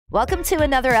Welcome to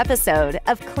another episode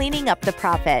of Cleaning Up the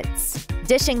Profits,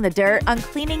 dishing the dirt on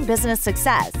cleaning business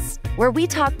success, where we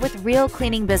talk with real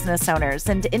cleaning business owners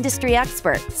and industry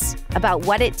experts about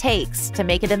what it takes to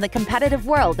make it in the competitive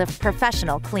world of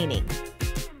professional cleaning.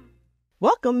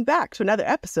 Welcome back to another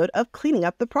episode of Cleaning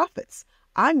Up the Profits.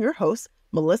 I'm your host,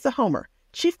 Melissa Homer,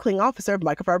 Chief Cleaning Officer of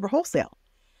Microfiber Wholesale.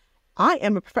 I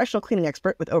am a professional cleaning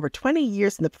expert with over 20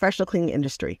 years in the professional cleaning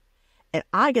industry, and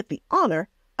I get the honor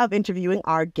of interviewing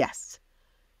our guests,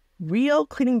 real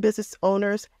cleaning business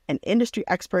owners and industry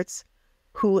experts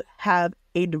who have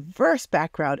a diverse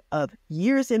background of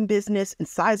years in business and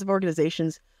size of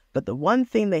organizations, but the one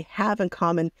thing they have in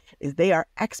common is they are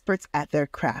experts at their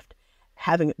craft,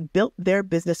 having built their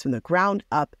business from the ground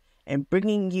up and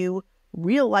bringing you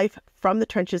real life from the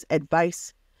trenches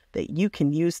advice that you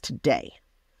can use today.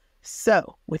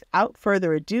 So without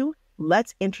further ado,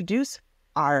 let's introduce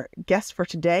our guest for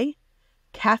today,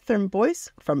 Kathryn Boyce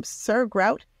from Sir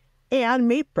Grout and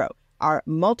MaidPro, our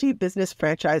multi-business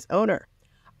franchise owner.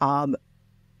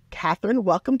 Kathryn,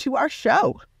 welcome to our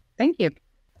show. Thank you.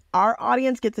 Our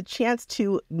audience gets a chance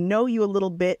to know you a little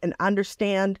bit and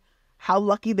understand how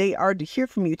lucky they are to hear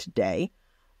from you today.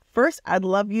 First, I'd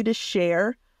love you to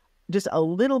share just a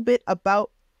little bit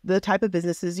about the type of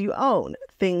businesses you own.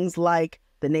 Things like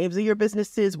the names of your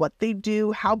businesses, what they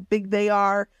do, how big they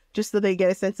are, just so they get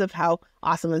a sense of how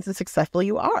awesome and successful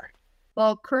you are.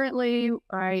 Well, currently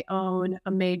I own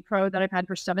a MaidPro that I've had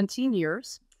for 17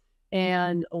 years.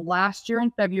 And last year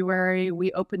in February,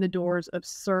 we opened the doors of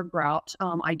Sir Grout.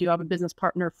 I do have a business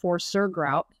partner for Sir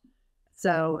Grout.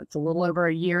 So it's a little over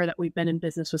a year that we've been in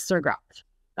business with Sir Grout.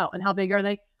 Oh, and how big are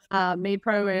they?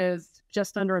 MaidPro is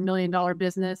just under $1 million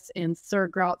business, and Sir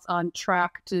Grout's on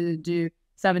track to do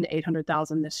 $700,000 to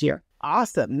 $800,000 this year.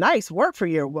 Awesome. Nice work for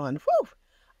year one. Whew.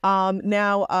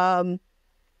 Now,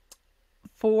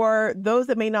 for those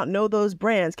that may not know those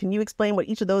brands, can you explain what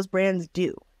each of those brands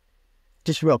do?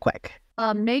 Just real quick.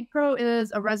 MaidPro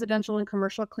is a residential and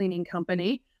commercial cleaning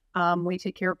company. We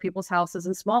take care of people's houses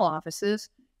and small offices.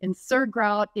 And Sir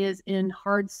Grout is in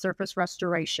hard surface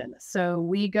restoration. So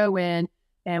we go in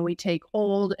and we take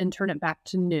old and turn it back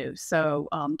to new. So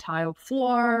tile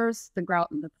floors, the grout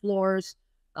in the floors,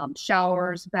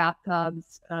 showers,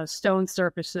 bathtubs, stone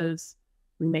surfaces.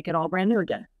 We make it all brand new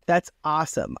again. That's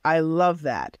awesome. I love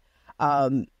that.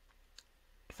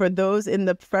 For those in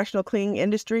the professional cleaning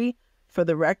industry, for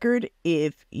the record,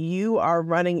 if you are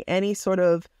running any sort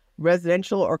of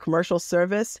residential or commercial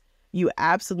service, you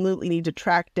absolutely need to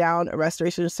track down a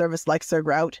restoration service like Sir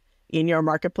Grout in your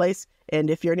marketplace. And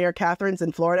if you're near Kathryn's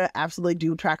in Florida, absolutely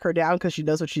do track her down because she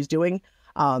knows what she's doing.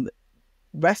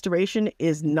 Restoration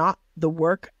is not the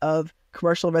work of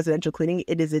commercial residential cleaning.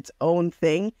 It is its own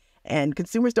thing. And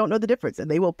consumers don't know the difference,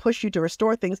 and they will push you to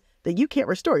restore things that you can't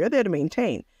restore. You're there to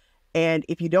maintain. And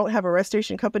if you don't have a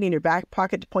restoration company in your back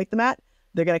pocket to point them at,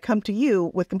 they're going to come to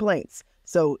you with complaints.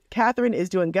 So Kathryn is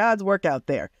doing God's work out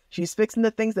there. She's fixing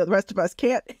the things that the rest of us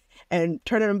can't and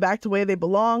turning them back to where they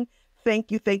belong.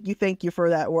 Thank you, thank you, thank you for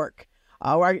that work.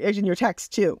 Or in your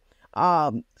text too.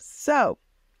 So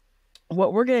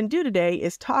what we're going to do today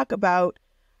is talk about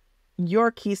your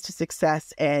keys to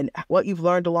success and what you've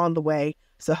learned along the way.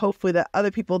 So hopefully that other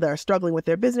people that are struggling with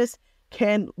their business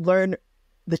can learn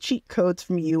the cheat codes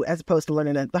from you as opposed to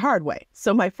learning it the hard way.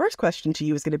 So my first question to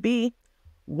you is going to be,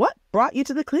 what brought you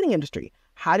to the cleaning industry?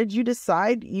 How did you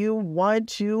decide you wanted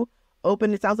to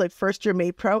open, it sounds like first your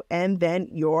MaidPro and then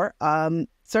your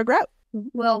Sir Grout?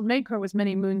 Well, MaidPro was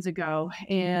many moons ago,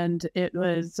 and it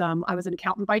was, I was an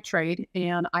accountant by trade,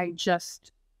 and I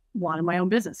just wanted my own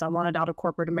business. I wanted out of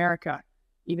corporate America.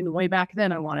 Even way back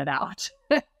then, I wanted out.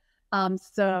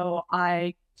 So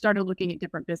I started looking at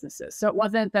different businesses. So it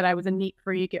wasn't that I was a neat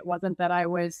freak. It wasn't that I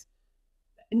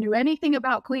knew anything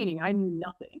about cleaning. I knew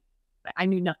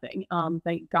nothing.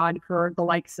 Thank God for the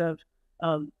likes of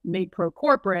MaidPro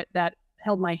Corporate that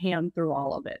held my hand through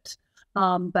all of it.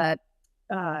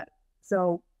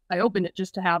 So I opened it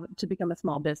just to become a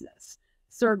small business.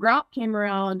 Sir Grout came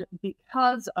around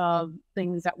because of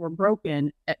things that were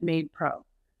broken at MaidPro.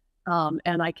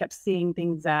 And I kept seeing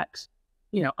things that,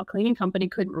 a cleaning company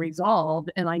couldn't resolve,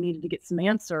 and I needed to get some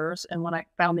answers. And when I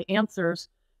found the answers,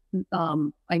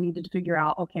 I needed to figure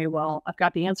out, okay, well, I've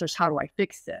got the answers. How do I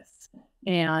fix this?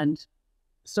 And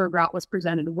Sir Grout was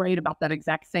presented right about that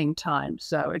exact same time.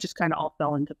 So it just kind of all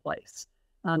fell into place.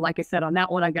 Like I said, on that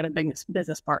one, I got a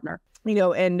business partner.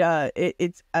 And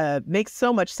it makes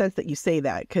so much sense that you say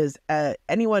that, because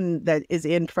anyone that is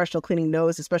in professional cleaning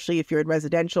knows, especially if you're in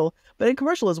residential, but in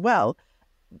commercial as well,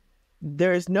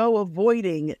 there's no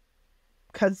avoiding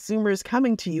consumers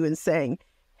coming to you and saying,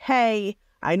 hey,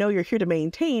 I know you're here to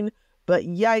maintain, but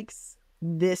yikes,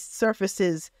 this surface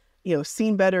is,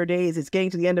 seen better days. It's getting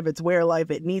to the end of its wear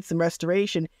life. It needs some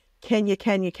restoration. Can you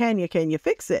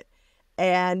fix it?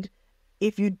 And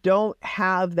if you don't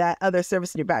have that other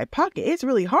service in your back pocket, it's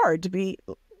really hard to be,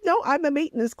 no, I'm a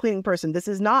maintenance cleaning person. This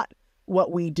is not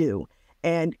what we do.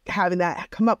 And having that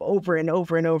come up over and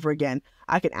over and over again,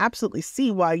 I can absolutely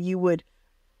see why you would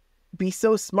be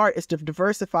so smart as to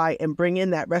diversify and bring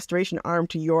in that restoration arm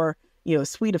to your,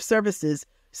 suite of services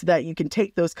so that you can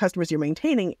take those customers you're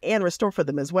maintaining and restore for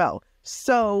them as well.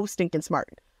 So stinking smart.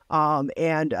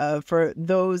 And for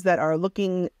those that are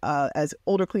looking as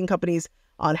older cleaning companies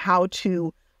on how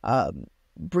to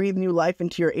breathe new life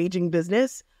into your aging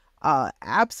business,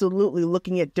 absolutely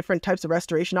looking at different types of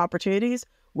restoration opportunities,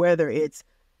 whether it's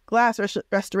glass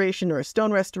restoration or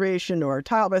stone restoration or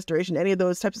tile restoration, any of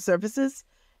those types of services,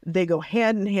 they go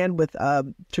hand in hand with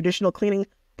traditional cleaning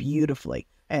beautifully.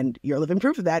 And you're living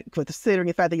proof of that, considering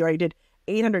the fact that you already did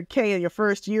 $800K in your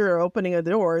first year opening of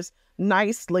the doors.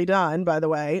 Nicely done, by the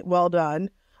way. Well done.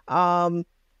 And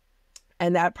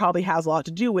that probably has a lot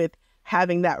to do with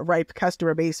having that ripe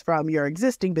customer base from your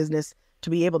existing business to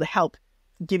be able to help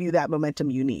give you that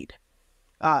momentum you need.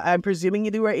 I'm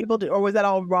presuming you were able to, or was that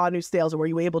all raw new sales, or were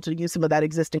you able to use some of that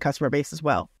existing customer base as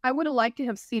well? I would have liked to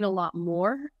have seen a lot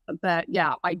more, but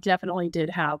yeah, I definitely did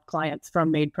have clients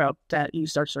from MaidPro that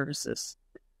used our services.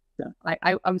 So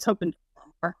I was hoping for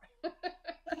more.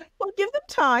 Well, give them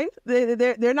time.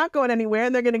 They're not going anywhere,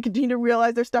 and they're going to continue to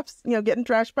realize their stuff's getting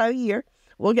trashed by the year.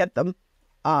 We'll get them.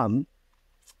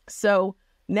 So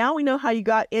now we know how you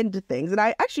got into things, and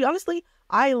honestly,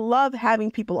 I love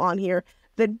having people on here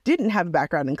that didn't have a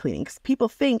background in cleaning, because people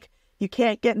think you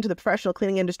can't get into the professional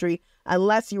cleaning industry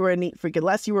unless you were a neat freak,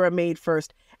 unless you were a maid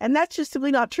first. And that's just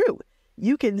simply not true.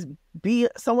 You can be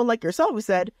someone like yourself who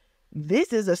said,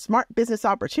 this is a smart business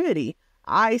opportunity.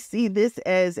 I see this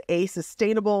as a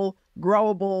sustainable,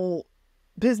 growable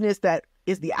business that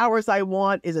is the hours I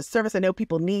want, is a service I know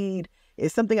people need,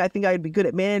 is something I think I'd be good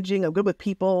at managing, I'm good with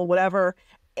people, whatever,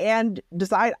 and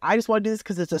decide I just want to do this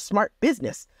because it's a smart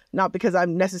business, not because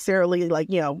I'm necessarily like,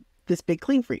 this big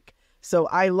clean freak. So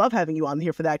I love having you on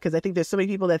here for that, because I think there's so many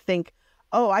people that think,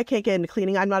 oh, I can't get into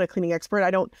cleaning. I'm not a cleaning expert.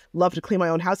 I don't love to clean my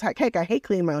own house. Heck, I hate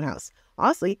cleaning my own house.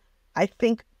 Honestly, I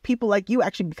think people like you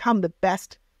actually become the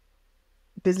best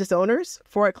business owners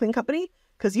for a clean company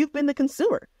because you've been the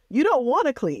consumer. You don't want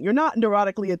to clean. You're not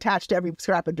neurotically attached to every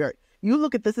scrap of dirt. You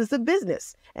look at this as a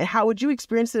business. And how would you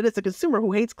experience it as a consumer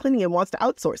who hates cleaning and wants to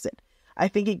outsource it? I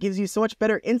think it gives you so much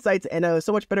better insights and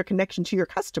so much better connection to your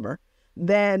customer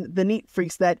than the neat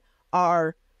freaks that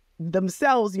are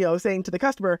themselves, saying to the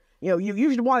customer, you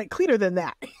usually want it cleaner than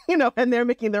that, and they're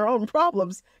making their own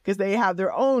problems because they have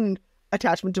their own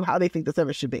attachment to how they think the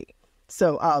service should be.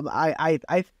 So I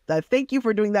thank you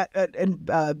for doing that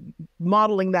and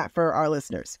modeling that for our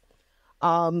listeners.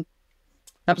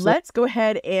 Let's go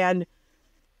ahead and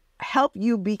help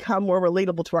you become more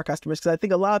relatable to our customers, because I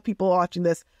think a lot of people watching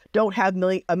this don't have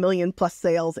a million plus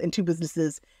sales in two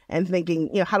businesses and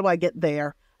thinking, how do I get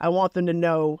there? I want them to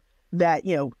know that,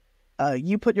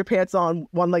 you put your pants on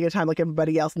one leg at a time like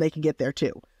everybody else, and they can get there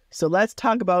too. So let's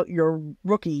talk about your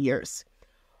rookie years.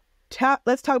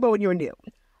 Let's talk about when you were new.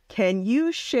 Can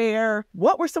you share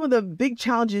what were some of the big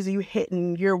challenges you hit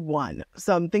in year one?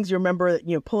 Some things you remember,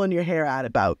 pulling your hair out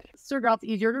about. Sir Grout's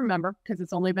easier to remember because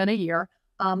it's only been a year,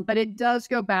 but it does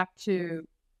go back to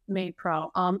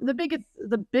MaidPro.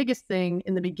 The biggest thing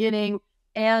in the beginning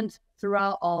and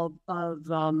throughout all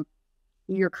of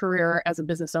your career as a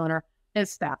business owner is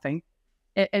staffing.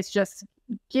 It's just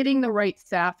getting the right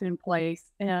staff in place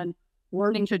and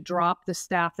learning to drop the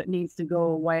staff that needs to go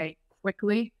away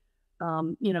quickly.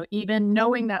 Even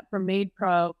knowing that for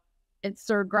MaidPro and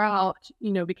Sir Grout,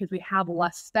 because we have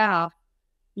less staff,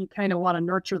 you kind of want to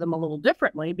nurture them a little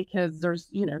differently because there's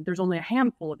only a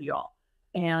handful of y'all,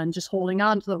 and just holding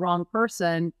on to the wrong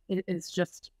person is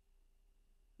just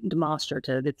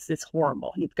demonstrative. It's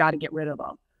horrible. You've got to get rid of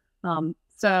them.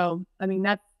 So,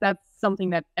 that's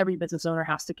something that every business owner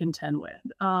has to contend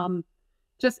with.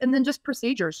 Just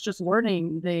procedures, just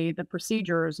learning the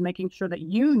procedures, making sure that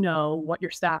you know what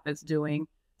your staff is doing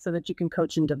so that you can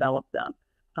coach and develop them.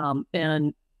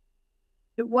 And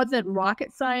it wasn't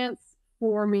rocket science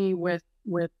for me with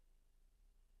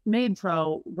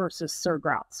MaidPro versus Sir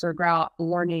Grout. Sir Grout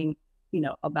learning,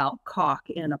 about caulk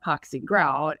and epoxy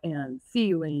grout and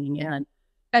sealing and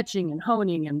etching and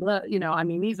honing and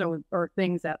these are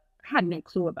things that I had no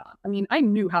clue about. I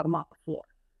knew how to mop the floor.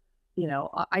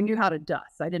 I knew how to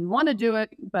dust. I didn't want to do it,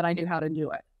 but I knew how to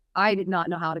do it. I did not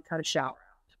know how to cut a shower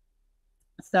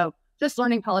out. So just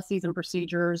learning policies and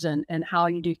procedures and how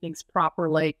you do things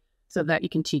properly so that you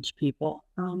can teach people.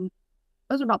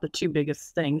 Those are about the two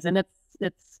biggest things. And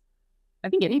it's, I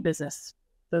think any business,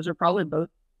 those are probably both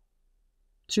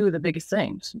two of the biggest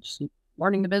things, just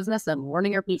learning the business and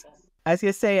learning your people. I was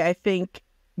going to say, I think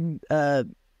it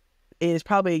is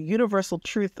probably a universal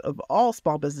truth of all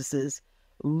small businesses,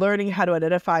 learning how to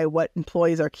identify what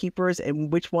employees are keepers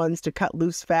and which ones to cut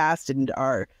loose fast and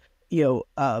are,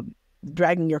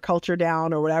 dragging your culture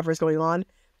down or whatever is going on.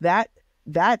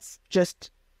 That's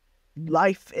just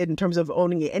life in terms of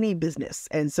owning any business.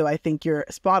 And so I think you're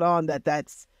spot on that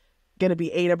that's going to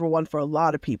be number one for a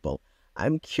lot of people.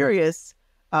 I'm curious,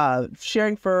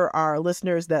 sharing for our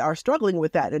listeners that are struggling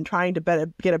with that and trying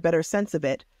to get a better sense of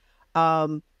it.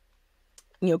 Going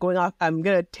off, I'm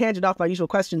going to tangent off my usual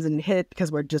questions and hit it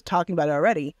because we're just talking about it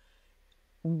already.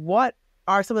 What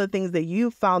are some of the things that you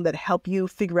found that help you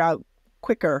figure out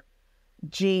quicker,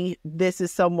 gee, this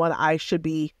is someone I should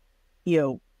be,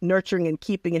 nurturing and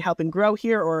keeping and helping grow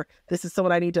here, or this is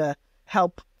someone I need to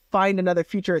help find another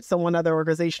future at some other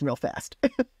organization real fast?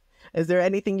 Is there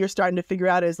anything you're starting to figure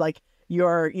out as like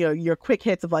your quick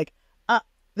hits of like,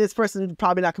 this person's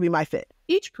probably not gonna be my fit?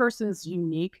 Each person's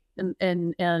unique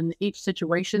and each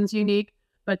situation's unique,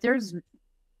 but there's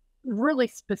really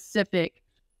specific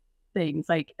things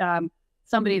like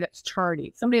somebody that's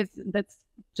charity, somebody that's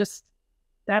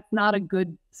not a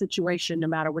good situation no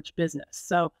matter which business.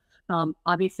 So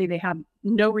obviously they have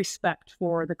no respect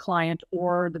for the client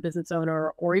or the business owner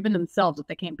or even themselves if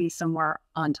they can't be somewhere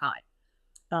on time.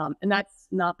 And that's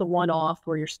not the one-off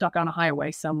where you're stuck on a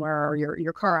highway somewhere or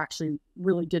your car actually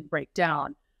really did break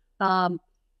down.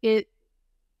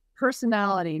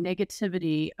 Personality,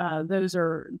 negativity, those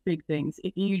are big things.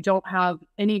 If you don't have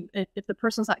if the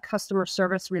person's not customer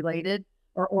service related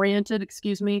or oriented,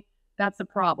 that's a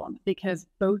problem, because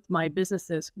both my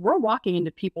businesses, we're walking into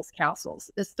people's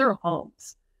castles. It's their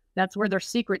homes. That's where their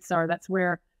secrets are. That's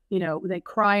where, they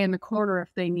cry in the corner if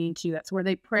they need to. That's where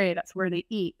they pray. That's where they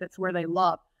eat. That's where they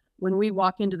love. When we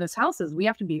walk into those houses, we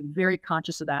have to be very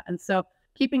conscious of that. And so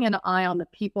keeping an eye on the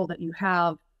people that you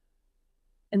have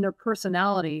and their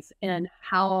personalities and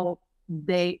how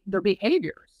their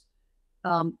behaviors.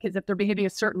 Because if they're behaving a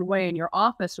certain way in your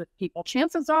office with people,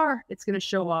 chances are it's going to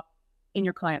show up in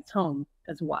your client's home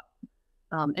as well.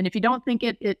 And if you don't think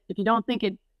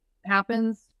it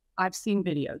happens, I've seen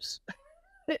videos.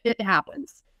 It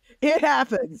happens. It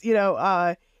happens.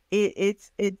 You're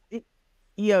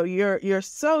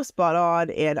so spot on,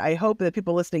 and I hope that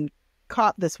people listening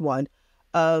caught this one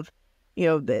of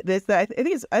this. I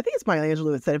think it's Maya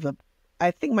Angelou that said it.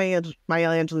 I think Maya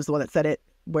Angelou is the one that said it,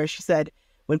 where she said,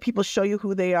 "When people show you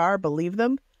who they are, believe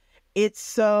them." It's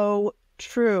so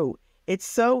true. It's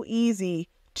so easy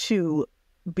to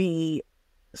be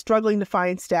struggling to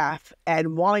find staff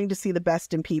and wanting to see the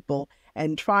best in people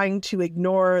and trying to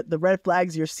ignore the red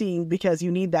flags you're seeing because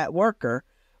you need that worker.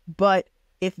 But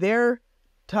if they're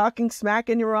talking smack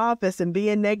in your office and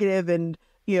being negative and,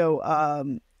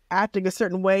 acting a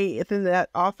certain way within that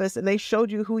office, and they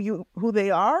showed you who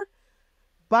they are,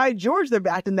 by George, they're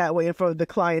acting that way in front of the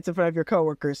clients, in front of your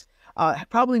coworkers.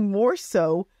 Probably more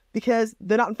so because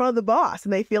they're not in front of the boss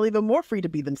and they feel even more free to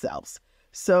be themselves.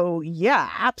 So yeah,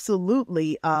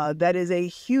 absolutely. That is a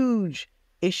huge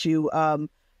issue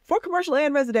for commercial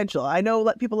and residential. I know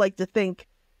people like to think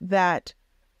that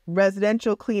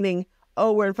residential cleaning,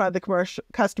 we're in front of the commercial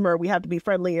customer, we have to be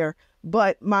friendlier,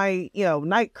 but my,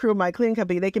 night crew, my cleaning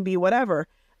company, they can be whatever.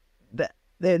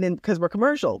 Then because we're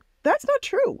commercial. That's not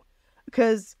true,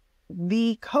 because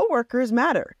the coworkers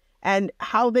matter and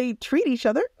how they treat each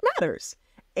other matters.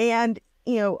 And,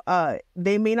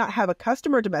 they may not have a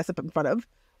customer to mess up in front of,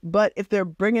 but if they're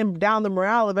bringing down the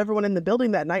morale of everyone in the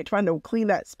building that night, trying to clean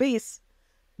that space,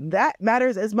 that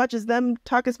matters as much as them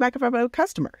talking smack about a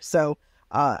customer. So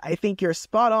I think you're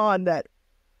spot on that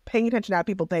paying attention to how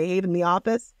people behave in the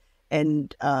office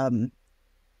and letting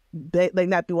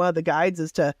that be one of the guides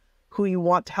as to who you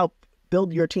want to help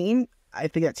build your team. I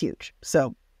think that's huge.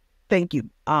 So thank you.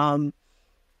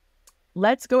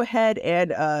 Let's go ahead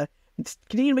and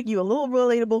continue to make you a little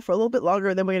relatable for a little bit longer,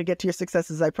 and then we're going to get to your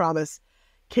successes, I promise.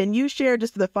 Can you share,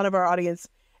 just for the fun of our audience,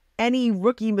 any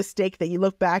rookie mistake that you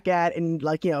look back at and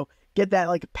get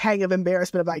that pang of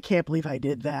embarrassment of, I can't believe I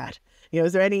did that?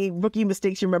 Is there any rookie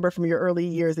mistakes you remember from your early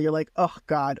years that you're like, oh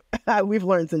God, we've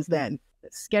learned since then?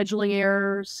 Scheduling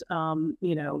errors,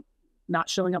 not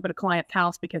showing up at a client's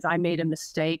house because I made a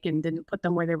mistake and didn't put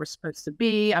them where they were supposed to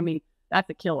be. I mean, that's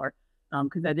a killer.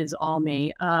 Because that is all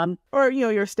me. Or,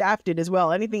 your staff did as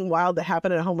well. Anything wild that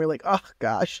happened at home where you're like, oh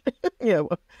gosh,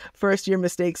 first year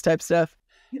mistakes type stuff.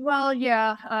 Well,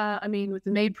 yeah. I mean, with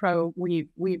the MaidPro,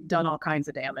 we've done all kinds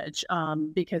of damage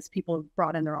because people have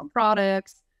brought in their own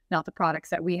products, not the products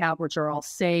that we have, which are all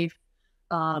safe.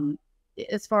 Um,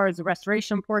 as far as the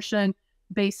restoration portion,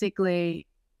 basically,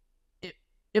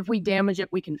 if we damage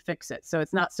it, we can fix it. So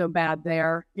it's not so bad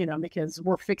there, because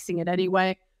we're fixing it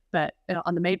anyway. But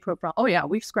on the MaidPro front, oh yeah,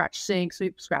 we've scratched sinks,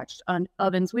 we've scratched on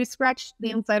ovens, we've scratched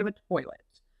the inside of a toilet.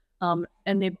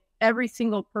 And every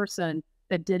single person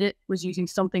that did it was using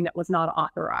something that was not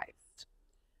authorized.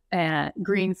 And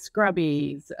green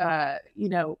scrubbies,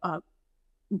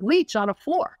 bleach on a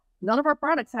floor. None of our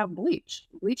products have bleach.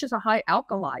 Bleach is a high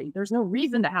alkali. There's no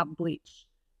reason to have bleach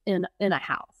in a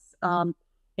house.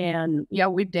 And yeah,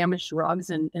 we've damaged rugs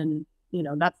and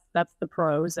that's the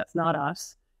pros. That's not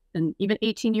us. And even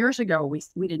 18 years ago,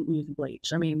 we didn't use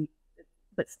bleach. I mean,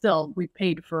 but still, we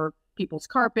paid for people's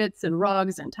carpets and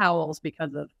rugs and towels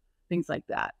because of things like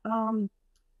that.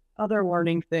 Other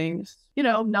learning things,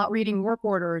 not reading work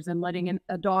orders and letting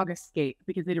a dog escape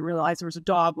because they didn't realize there was a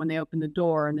dog when they opened the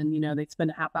door. And then, they'd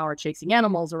spend a half hour chasing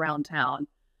animals around town.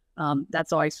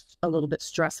 That's always a little bit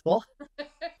stressful.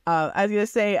 I was going to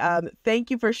say, thank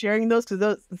you for sharing those,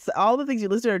 because all the things you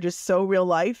listed are just so real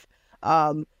life.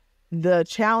 The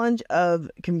challenge of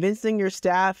convincing your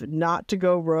staff not to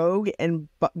go rogue and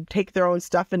take their own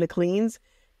stuff into cleans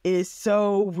is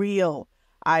so real.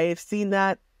 I have seen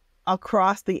that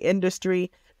across the industry.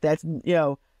 That's,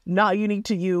 not unique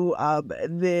to you.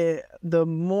 The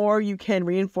more you can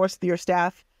reinforce to your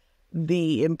staff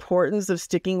the importance of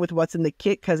sticking with what's in the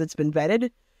kit because it's been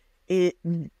vetted, it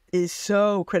is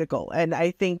so critical. And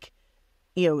I think,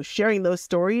 sharing those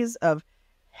stories of,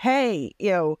 hey,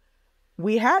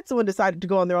 we had someone decided to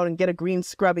go on their own and get a green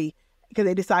scrubby because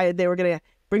they decided they were going to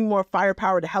bring more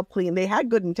firepower to help clean. They had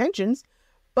good intentions,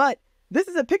 but this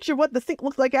is a picture of what the sink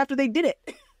looks like after they did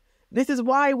it. This is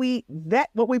why we vet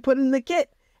what we put in the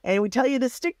kit, and we tell you to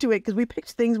stick to it because we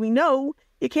picked things we know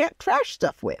you can't trash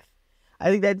stuff with. I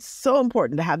think that's so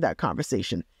important to have that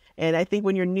conversation. And I think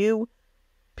when you're new,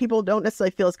 people don't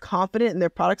necessarily feel as confident in their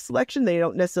product selection. They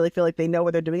don't necessarily feel like they know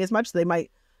what they're doing as much. So they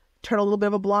might turn a little bit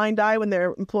of a blind eye when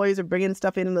their employees are bringing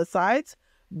stuff in on the sides.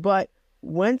 But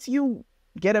once you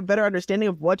get a better understanding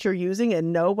of what you're using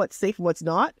and know what's safe and what's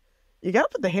not, you got to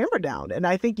put the hammer down. And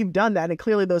I think you've done that. And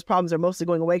clearly those problems are mostly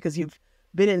going away because you've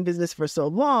been in business for so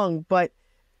long. But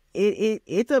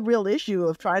it's a real issue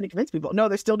of trying to convince people. No,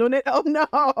 they're still doing it. Oh, no.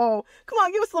 Come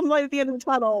on, give us some light at the end of the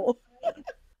tunnel.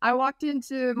 I walked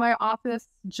into my office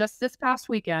just this past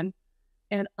weekend,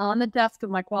 and on the desk of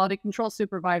my quality control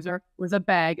supervisor was a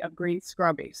bag of green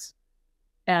scrubbies.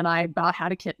 And I about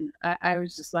had a kitten. I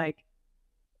was just like,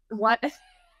 what?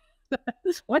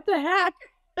 What the heck?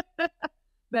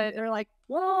 But they're like,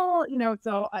 well,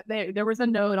 so there was a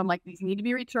note. I'm like, these need to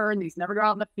be returned. These never go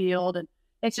out in the field. And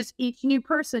it's just each new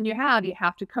person you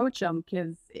have to coach them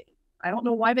because I don't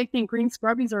know why they think green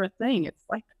scrubbies are a thing. It's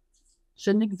like,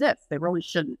 shouldn't exist. They really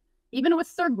shouldn't. Even with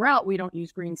Sir Grout, we don't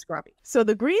use green scrubbies. So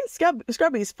the green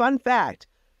scrubbies, fun fact,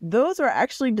 those are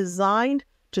actually designed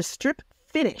to strip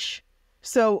finish.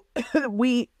 So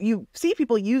you see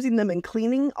people using them in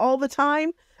cleaning all the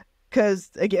time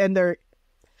because, again,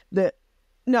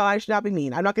 no, I should not be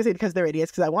mean. I'm not going to say because they're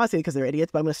idiots because I want to say because they're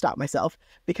idiots, but I'm going to stop myself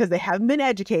because they haven't been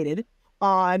educated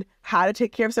on how to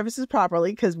take care of surfaces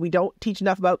properly because we don't teach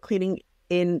enough about cleaning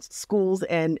in schools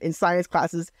and in science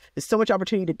classes. There's so much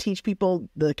opportunity to teach people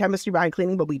the chemistry behind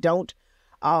cleaning, but we don't.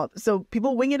 So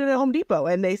people wing it at Home Depot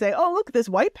and they say, oh, look, this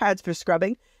white pad's for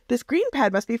scrubbing. This green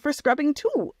pad must be for scrubbing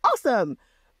too. Awesome.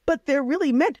 But they're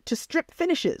really meant to strip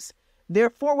finishes.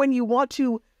 Therefore, when you want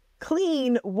to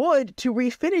clean wood to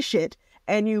refinish it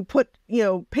and you put,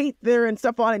 paint there and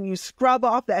stuff on and you scrub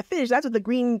off that finish, that's what the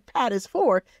green pad is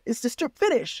for, is to strip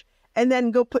finish and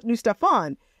then go put new stuff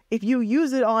on. If you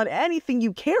use it on anything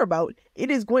you care about, it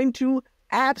is going to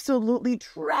absolutely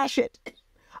trash it.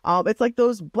 It's like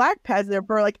those black pads there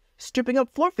for like stripping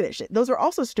up floor finish. Those are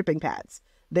also stripping pads.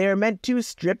 They are meant to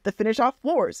strip the finish off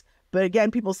floors. But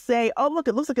again, people say, oh, look,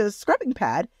 it looks like a scrubbing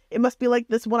pad. It must be like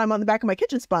this one I'm on the back of my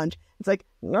kitchen sponge. It's like,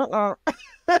 no,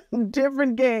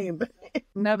 different game.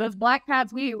 No, those black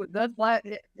pads, we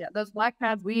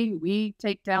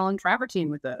take down travertine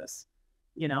with those.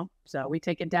 So we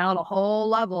take it down a whole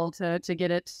level to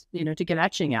get it, to get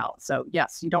etching out. So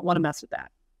yes, you don't want to mess with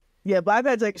that. Yeah, black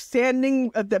pad's like sanding.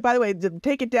 By the way, to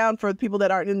take it down for people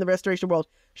that aren't in the restoration world,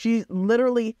 she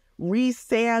literally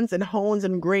resands and hones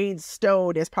and grades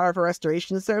stone as part of her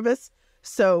restoration service.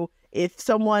 So if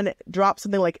someone drops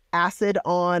something like acid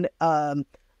on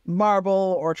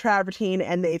marble or travertine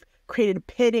and they've created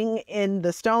pitting in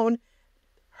the stone,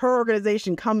 her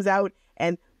organization comes out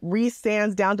and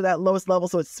resands down to that lowest level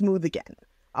so it's smooth again.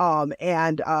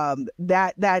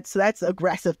 That's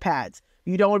aggressive pads.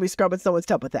 You don't want to be scrubbing someone's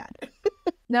tub with that.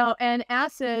 No, and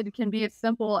acid can be as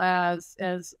simple as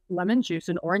lemon juice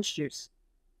and orange juice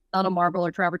on a marble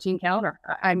or travertine counter.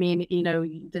 I mean,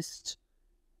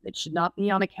 it should not be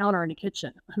on a counter in a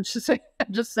kitchen. I'm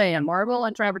just saying, marble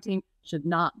and travertine should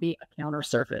not be a counter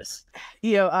surface.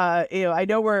 I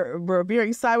know we're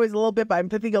veering sideways a little bit, but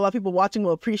I think a lot of people watching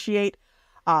will appreciate.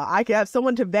 I could have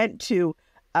someone to vent to,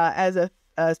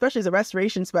 especially as a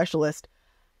restoration specialist,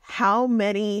 how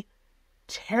many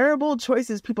terrible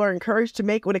choices people are encouraged to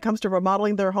make when it comes to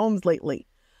remodeling their homes lately.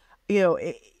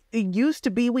 It used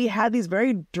to be we had these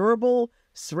very durable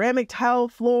ceramic tile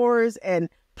floors and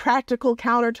practical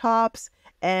countertops,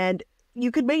 and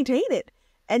you could maintain it.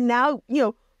 And now,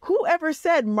 whoever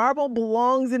said marble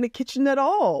belongs in a kitchen at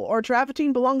all or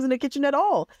travertine belongs in a kitchen at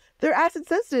all? They're acid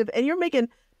sensitive, and you're making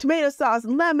tomato sauce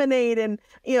and lemonade and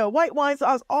white wine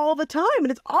sauce all the time,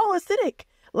 and it's all acidic.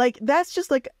 Like, that's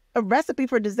just like a recipe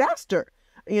for disaster.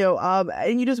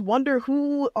 And you just wonder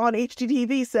who on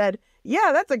HGTV said,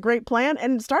 yeah, that's a great plan,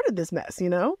 and started this mess,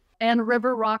 And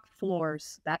river rock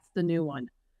floors, that's the new one.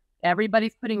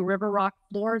 Everybody's putting river rock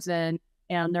floors in,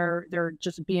 and they're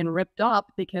just being ripped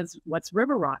up because what's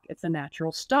river rock? It's a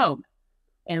natural stone.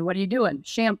 And what are you doing?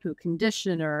 Shampoo,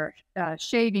 conditioner,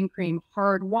 shaving cream,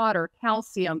 hard water,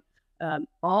 calcium,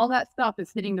 all that stuff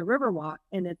is hitting the river rock,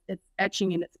 and it's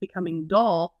etching and it's becoming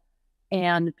dull.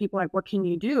 And people are like, what can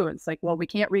you do? And it's like, well, we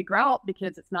can't regrout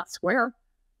because it's not square.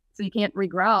 So you can't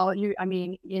regrout.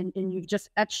 And you've just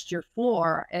etched your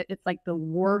floor. It's like the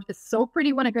worst. It's so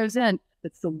pretty when it goes in.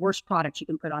 It's the worst product you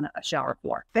can put on a shower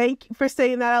floor. Thank you for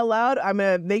saying that out loud. I'm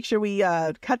going to make sure we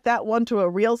cut that one to a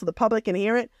reel so the public can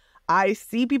hear it. I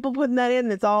see people putting that in.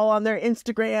 It's all on their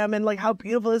Instagram and like how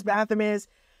beautiful this bathroom is.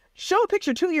 Show a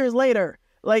picture 2 years later.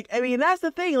 That's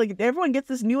the thing. Like, everyone gets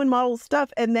this new and model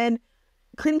stuff, and then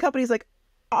cleaning companies like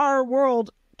our world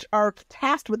are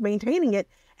tasked with maintaining it,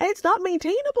 and it's not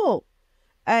maintainable.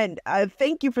 And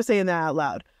thank you for saying that out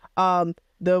loud.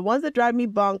 The ones that drive me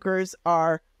bonkers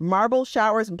are marble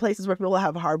showers in places where people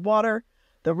have hard water.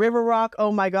 The river rock,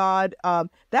 oh my God.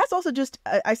 That's also just,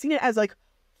 I've seen it as like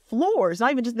floors,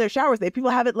 not even just in their showers. People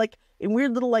have it like in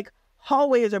weird little like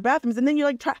hallways or bathrooms. And then you're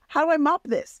like, how do I mop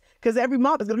this? Because every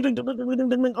mop is going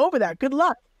over that. Good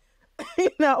luck.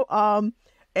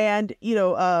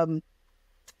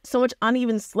 So much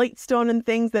uneven slate stone and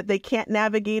things that they can't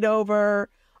navigate over.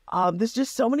 There's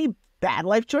just so many bad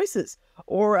life choices.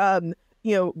 Or,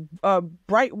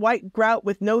 bright white grout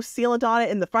with no sealant on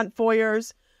it in the front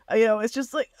foyers. It's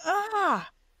just like,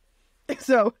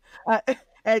 So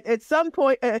at some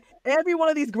point, every one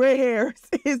of these gray hairs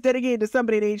is dedicated to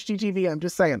somebody at HGTV. I'm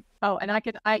just saying. Oh, and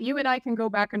you and I can go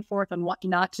back and forth on what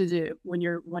not to do when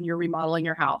you're remodeling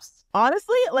your house.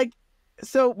 Honestly,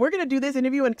 so we're going to do this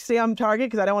interview and stay on target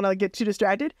because I don't want to get too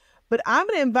distracted. But I'm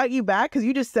going to invite you back because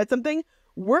you just said something.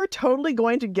 We're totally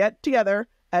going to get together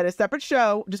at a separate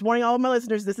show. Just warning all of my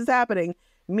listeners, this is happening.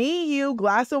 Me, you,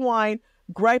 glass of wine,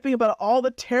 griping about all the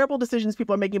terrible decisions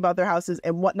people are making about their houses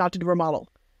and what not to do remodel.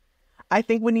 I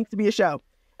think we need to be a show,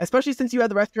 especially since you have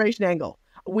the restoration angle.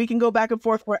 We can go back and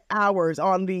forth for hours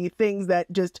on the things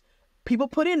that just people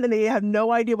put in and they have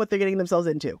no idea what they're getting themselves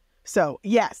into. So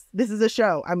yes, this is a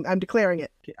show. I'm declaring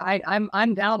it.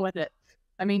 I'm down with it.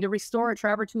 To restore a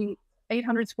travertine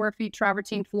 800 square feet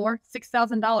travertine floor,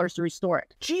 $6,000 to restore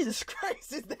it. Jesus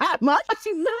Christ, is that much?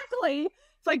 Exactly.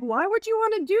 It's like, why would you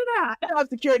want to do that? Job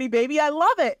security, baby. I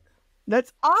love it.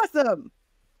 That's awesome.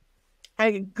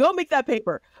 I can go make that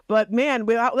paper. But man,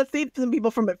 let's save some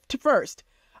people from it first.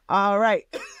 All right.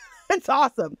 It's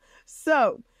awesome.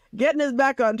 So getting us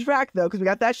back on track, though, because we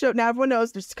got that show. Now everyone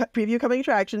knows there's preview coming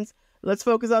attractions. Let's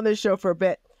focus on this show for a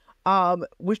bit.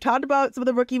 We've talked about some of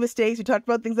the rookie mistakes. We talked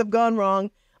about things that have gone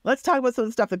wrong. Let's talk about some of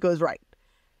the stuff that goes right.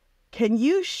 Can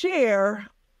you share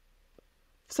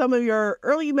some of your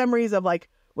early memories of like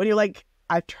when you're like,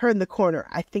 I've turned the corner.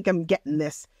 I think I'm getting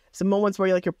this. Some moments where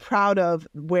you're proud of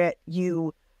what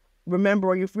you remember,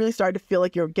 or you've really started to feel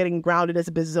like you're getting grounded as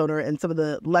a business owner, and some of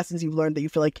the lessons you've learned that you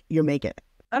feel like you're making.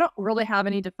 I don't really have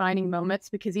any defining moments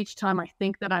because each time I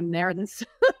think that I'm there, this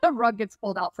rug gets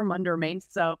pulled out from under me.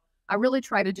 So I really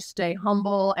try to just stay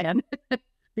humble, and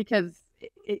because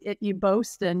you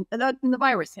boast and the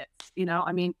virus hits,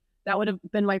 that would have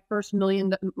been my first $1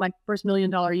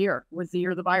 million year was the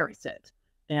year the virus hit.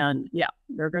 And yeah,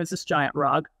 there goes this giant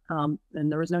rug. And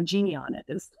there was no genie on it.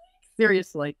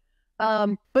 Seriously.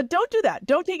 But don't do that.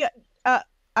 Don't take it.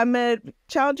 I'm going to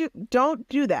challenge you. Don't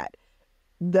do that.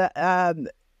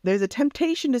 There's a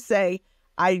temptation to say,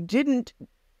 I didn't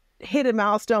hit a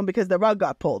milestone because the rug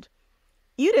got pulled.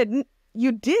 You didn't.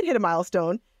 You did hit a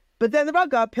milestone, but then the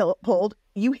rug got pulled.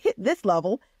 You hit this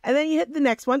level, and then you hit the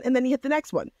next one, and then you hit the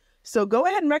next one. So go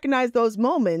ahead and recognize those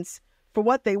moments for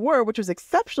what they were, which was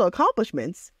exceptional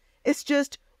accomplishments. It's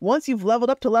just once you've leveled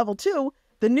up to level 2,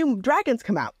 the new dragons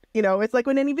come out. You know, it's like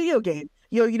in any video game.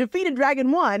 You defeated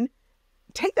Dragon 1,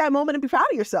 take that moment and be proud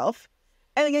of yourself,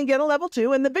 and again get a level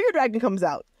 2, and the bigger dragon comes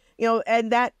out. You know,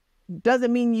 and that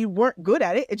doesn't mean you weren't good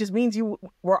at it. It just means you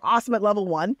were awesome at level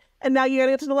 1, and now you got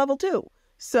to get to the level 2.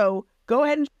 So go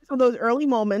ahead and share some of those early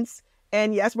moments.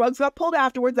 And yes, rugs got pulled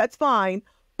afterwards. That's fine.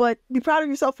 But be proud of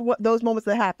yourself for those moments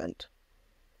that happened.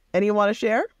 Anyone want to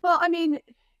share? Well, I mean,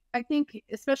 I think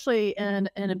especially in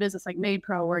a business like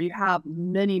MaidPro, where you have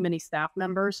many, many staff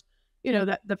members, you know,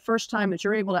 that the first time that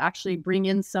you're able to actually bring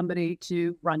in somebody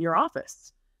to run your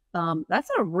office, that's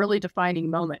a really defining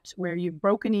moment where you've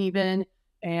broken even,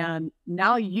 and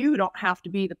now you don't have to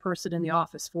be the person in the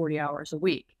office 40 hours a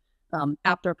week.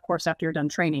 After you're done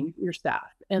training your staff,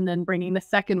 and then bringing the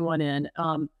second one in,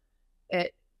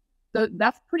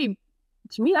 that's pretty,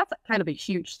 to me, that's kind of a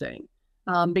huge thing,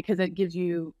 because it gives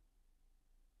you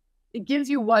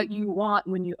what you want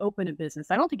when you open a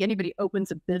business. I don't think anybody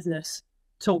opens a business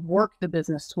to work the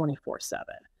business 24/7.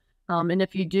 And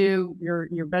if you do,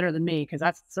 you're better than me, because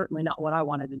that's certainly not what I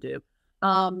wanted to do.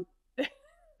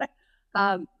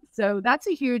 So that's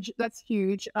huge.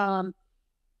 And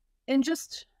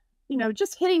just, you know,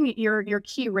 just hitting your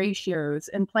key ratios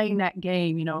and playing that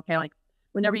game, you know, okay, like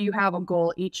whenever you have a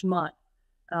goal each month,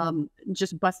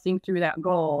 just busting through that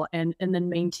goal and then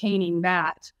maintaining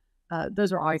that.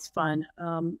 Those are always fun.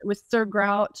 With Sir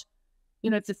Grout, you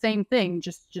know, it's the same thing,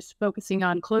 just focusing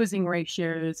on closing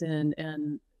ratios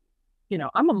and, you know,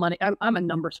 I'm a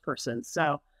numbers person.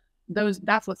 So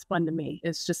that's what's fun to me,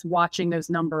 is just watching those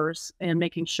numbers and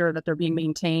making sure that they're being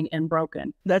maintained and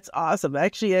broken. That's awesome.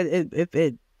 Actually, if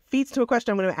it feeds to a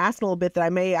question I'm going to ask in a little bit that I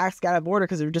may ask out of order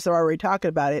because we're just already talking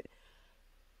about it.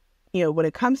 You know, when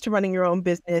it comes to running your own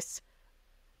business,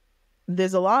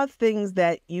 there's a lot of things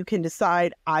that you can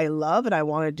decide I love and I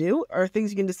want to do, or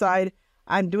things you can decide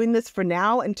I'm doing this for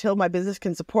now until my business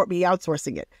can support me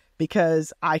outsourcing it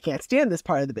because I can't stand this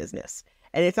part of the business.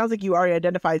 And it sounds like you already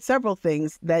identified several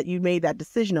things that you made that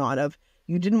decision on. Of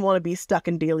you didn't want to be stuck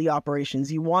in daily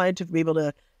operations. You wanted to be able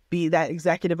to be that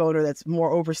executive owner that's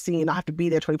more overseeing, not have to be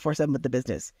there 24/7 with the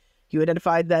business. You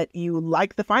identified that you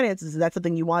like the finances, and that's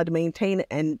something you wanted to maintain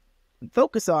and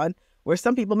focus on, where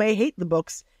some people may hate the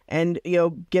books and, you know,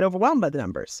 get overwhelmed by the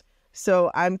numbers.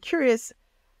 So I'm curious,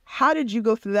 how did you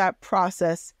go through that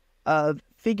process of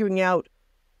figuring out,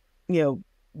 you know,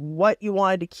 what you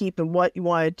wanted to keep and what you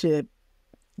wanted to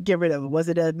get rid of? Was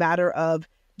it a matter of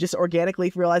just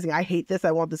organically realizing I hate this,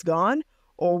 I want this gone?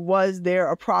 Or was there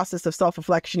a process of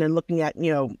self-reflection and looking at,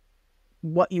 you know,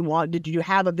 what you want? Did you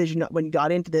have a vision when you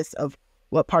got into this of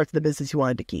what parts of the business you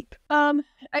wanted to keep?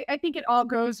 I think it all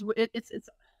goes, it's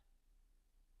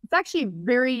actually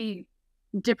very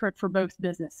different for both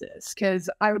businesses, because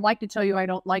I would like to tell you I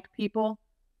don't like people,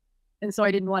 and so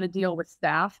I didn't want to deal with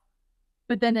staff.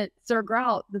 But then at Sir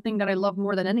Grout, the thing that I love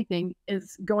more than anything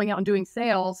is going out and doing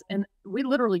sales, and we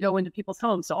literally go into people's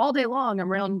homes. So all day long,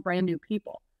 I'm around brand new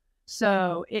people.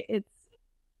 So it's,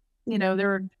 you know,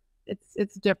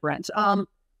 it's different. I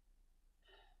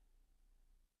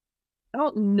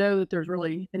don't know that there's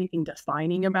really anything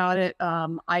defining about it.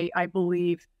 I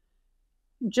believe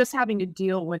just having to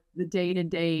deal with the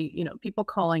day-to-day, you know, people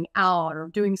calling out or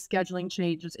doing scheduling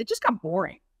changes, it just got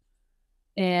boring.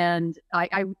 And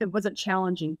it wasn't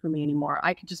challenging for me anymore.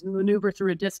 I could just maneuver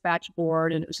through a dispatch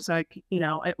board, and it was just like, you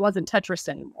know, it wasn't Tetris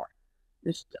anymore.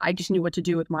 I just knew what to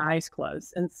do with my eyes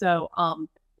closed. And so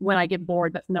when I get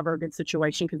bored, that's never a good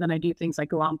situation, because then I do things like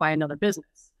go out and buy another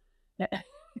business,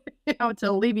 you know,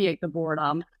 to alleviate the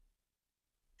boredom,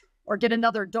 or get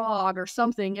another dog or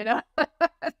something, you know.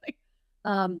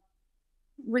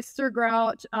 With Sir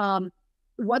Grout, it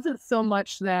wasn't so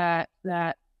much that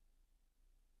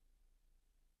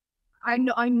I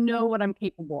know what I'm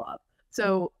capable of.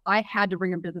 So I had to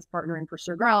bring a business partner in for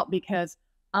Sir Grout, because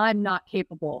I'm not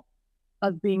capable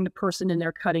of being the person in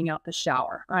there cutting out the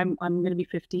shower. I'm going to be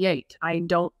 58. I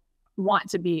don't want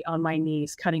to be on my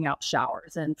knees cutting out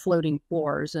showers and floating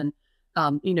floors and,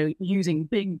 you know, using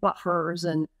big buffers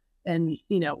and,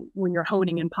 you know, when you're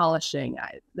honing and polishing,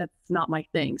 that's not my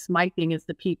thing. So my thing is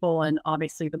the people and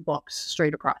obviously the books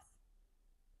straight across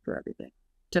for everything.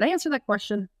 Did I answer that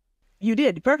question? You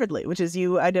did perfectly, which is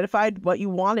you identified what you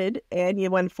wanted and you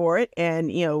went for it.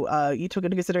 And, you know, you took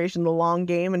into consideration the long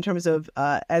game in terms of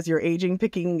as you're aging,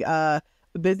 picking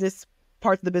business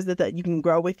parts of the business that you can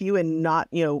grow with you and not,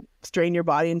 strain your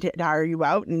body and tire you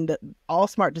out, and all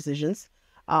smart decisions.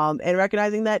 And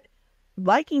recognizing that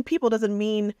liking people doesn't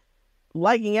mean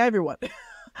liking everyone.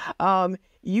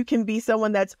 You can be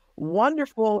someone that's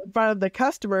wonderful in front of the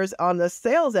customers on the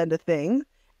sales end of things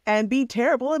and be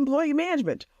terrible employee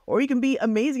management. Or you can be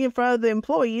amazing in front of the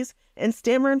employees and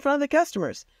stammer in front of the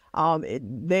customers.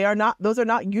 Those are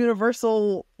not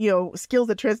universal, skills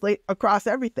that translate across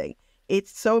everything.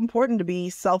 It's so important to be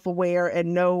self-aware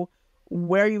and know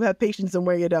where you have patience and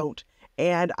where you don't.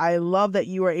 And I love that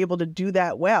you are able to do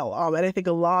that well. And I think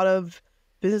a lot of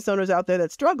business owners out there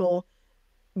that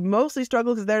mostly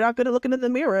struggle because they're not good at looking in the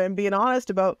mirror and being honest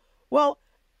about, well,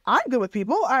 I'm good with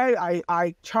people.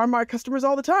 I charm our customers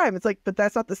all the time. It's like, but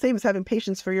that's not the same as having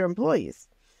patience for your employees.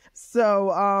 So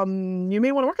you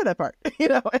may want to work on that part,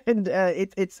 and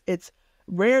it's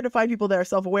rare to find people that are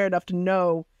self-aware enough to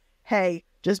know, hey,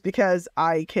 just because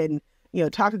I can,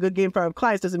 talk a good game in front of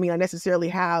clients doesn't mean I necessarily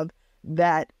have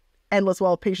that endless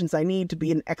well of patience I need to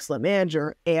be an excellent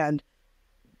manager, and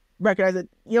recognize that,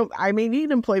 I may need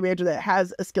an employee manager that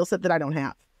has a skill set that I don't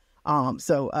have.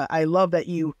 So I love that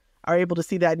you are able to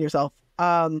see that in yourself.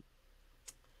 I'm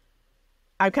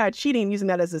kind of cheating using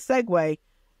that as a segue.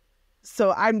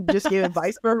 So I'm just giving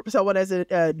advice for someone as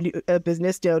a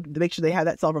business to make sure they have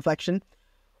that self-reflection.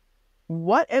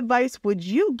 What advice would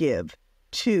you give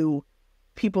to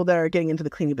people that are getting into the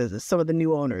cleaning business, some of the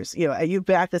new owners? You've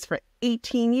been at this for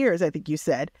 18 years, I think you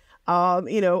said.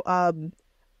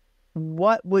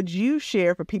 What would you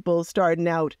share for people starting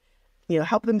out,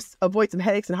 help them avoid some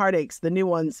headaches and heartaches, the new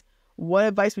ones? What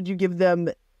advice would you give them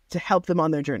to help them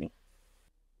on their journey?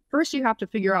 First, you have to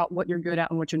figure out what you're good at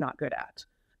and what you're not good at.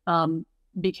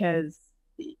 Because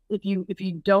if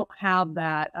you don't have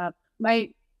that,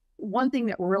 one thing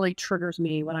that really triggers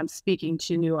me when I'm speaking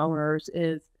to new owners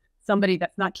is somebody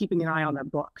that's not keeping an eye on their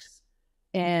books.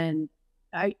 And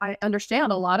I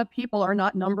understand a lot of people are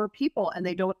not number people and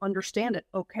they don't understand it.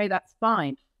 Okay, that's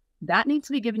fine. That needs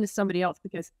to be given to somebody else,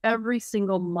 because every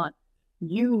single month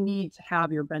you need to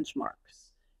have your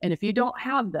benchmarks. And if you don't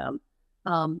have them,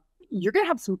 you're going to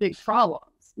have some big problems.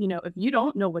 If you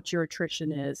don't know what your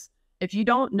attrition is, if you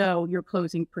don't know your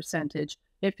closing percentage,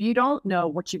 if you don't know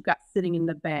what you've got sitting in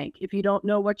the bank, if you don't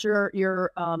know what your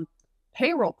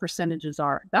payroll percentages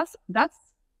are,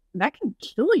 that can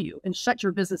kill you and shut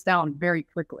your business down very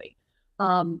quickly.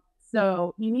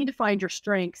 So you need to find your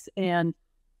strengths, and,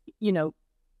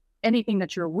 anything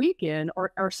that you're weak in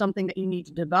or something that you need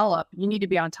to develop, you need to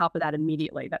be on top of that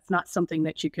immediately. That's not something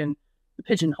that you can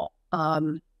pigeonhole.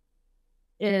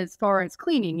 As far as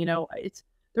cleaning,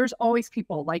 there's always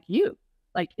people like you.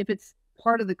 Like, if it's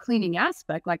part of the cleaning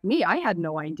aspect, like me, I had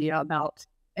no idea about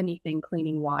anything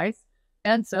cleaning wise.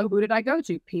 And so who did I go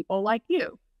to? People like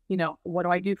you. What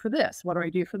do I do for this? What do I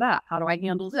do for that? How do I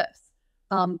handle this?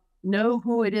 Know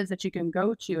who it is that you can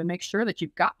go to and make sure that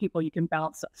you've got people you can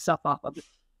bounce stuff off of.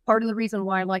 Part of the reason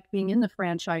why I like being in the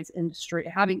franchise industry,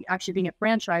 being a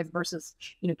franchise versus,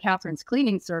 Kathryn's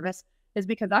cleaning service, is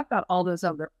because I've got all those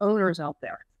other owners out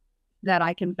there that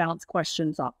I can bounce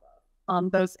questions off of on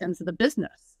both ends of the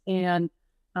business. And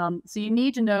so you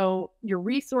need to know your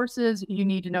resources. You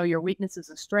need to know your weaknesses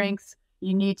and strengths.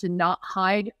 You need to not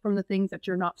hide from the things that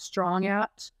you're not strong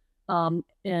at.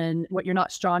 And what you're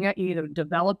not strong at, you either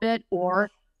develop it or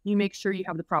you make sure you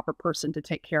have the proper person to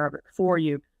take care of it for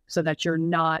you, so that you're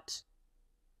not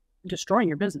destroying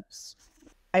your business.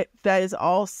 That is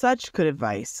all such good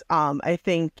advice. I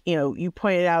think, you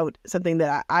pointed out something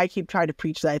that I keep trying to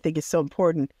preach that I think is so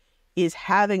important, is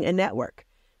having a network.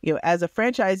 As a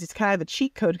franchise, it's kind of a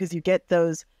cheat code because you get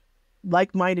those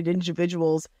like-minded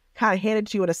individuals kind of handed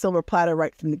to you on a silver platter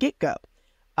right from the get-go.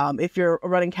 If you're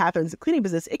running Kathryn's cleaning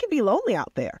business, it can be lonely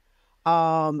out there.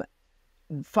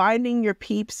 Finding your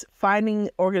peeps, finding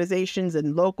organizations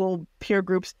and local peer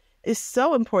groups is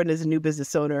so important as a new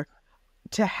business owner,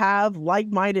 to have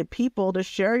like-minded people to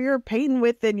share your pain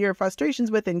with and your frustrations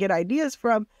with and get ideas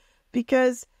from.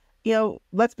 Because,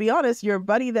 let's be honest, your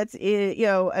buddy that's,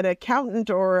 an accountant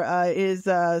or is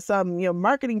some,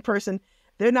 marketing person,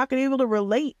 they're not going to be able to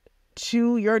relate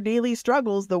to your daily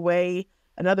struggles the way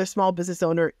another small business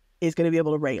owner is going to be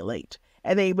able to relate.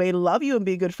 And they may love you and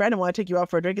be a good friend and want to take you out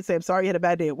for a drink and say, I'm sorry you had a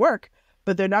bad day at work,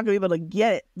 but they're not going to be able to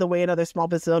get it the way another small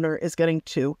business owner is going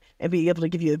to, and be able to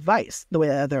give you advice the way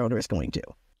that other owner is going to.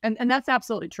 And that's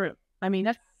absolutely true. I mean,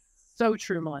 that's so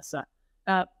true, Melissa.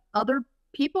 Other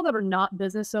people that are not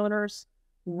business owners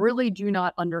really do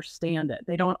not understand it.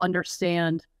 They don't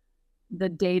understand the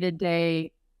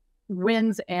day-to-day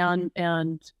wins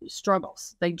and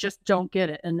struggles. They just don't get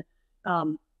it. And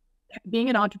being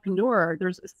an entrepreneur,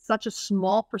 there's such a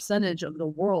small percentage of the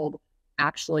world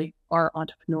actually are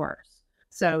entrepreneurs.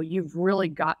 So you've really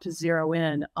got to zero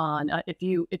in on if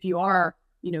you are,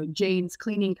 Jane's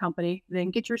cleaning company,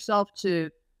 then get yourself to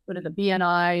one of the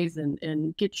BNIs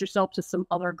and get yourself to some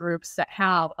other groups that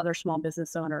have other small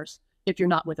business owners if you're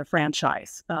not with a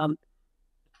franchise.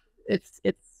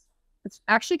 It's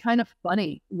actually kind of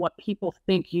funny what people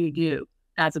think you do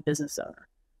as a business owner.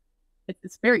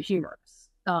 It's very humorous.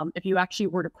 If you actually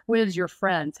were to quiz your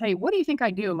friends, hey, what do you think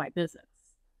I do in my business?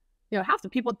 Half the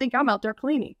people think I'm out there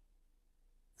cleaning.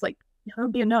 It's like, it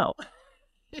would be a no.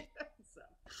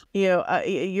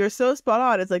 You're so spot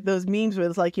on. It's like those memes where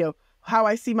it's like, how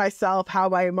I see myself, how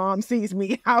my mom sees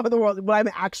me, how the world, what I'm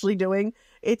actually doing.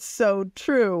 It's so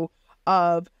true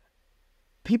of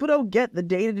people don't get the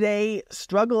day-to-day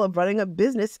struggle of running a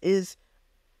business is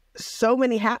so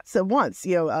many hats at once.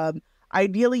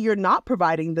 Ideally, you're not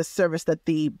providing the service that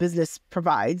the business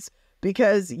provides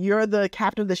because you're the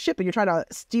captain of the ship and you're trying to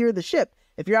steer the ship.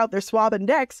 If you're out there swabbing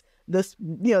decks,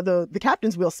 the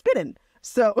captain's wheel spinning.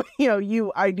 So,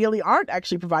 you ideally aren't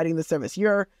actually providing the service.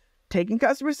 You're taking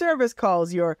customer service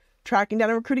calls. You're tracking down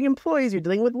and recruiting employees. You're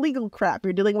dealing with legal crap.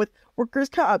 You're dealing with workers'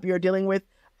 comp. You're dealing with,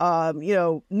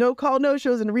 no call, no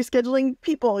shows and rescheduling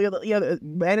people. You're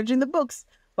managing the books,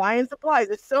 buying supplies.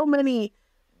 There's so many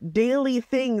daily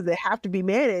things that have to be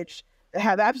managed that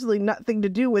have absolutely nothing to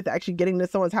do with actually getting to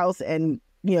someone's house and,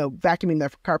 vacuuming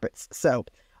their carpets. So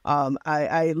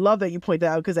I love that you point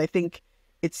that out because I think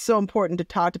it's so important to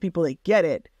talk to people that get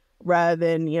it rather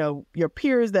than, your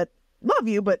peers that love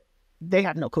you, but they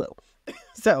have no clue.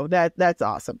 So that's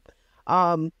awesome.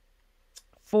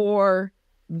 For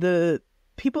the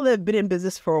people that have been in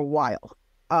business for a while,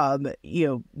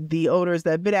 the owners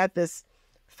that have been at this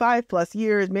 5+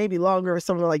 years, maybe longer,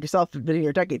 someone like yourself been in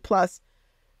your decade plus,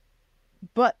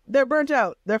 but they're burnt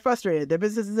out, they're frustrated, their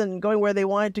business isn't going where they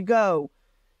want it to go.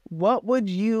 What would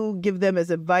you give them as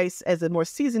advice as a more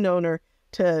seasoned owner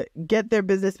to get their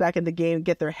business back in the game,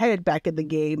 get their head back in the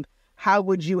game? How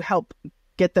would you help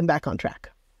get them back on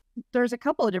track? There's a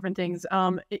couple of different things.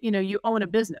 You own a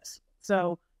business,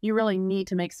 so you really need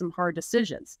to make some hard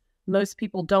decisions. Most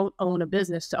people don't own a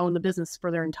business to own the business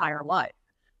for their entire life.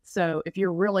 So if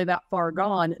you're really that far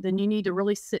gone, then you need to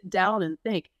really sit down and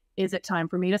think, is it time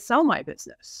for me to sell my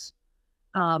business?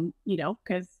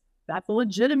 Because that's a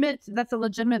legitimate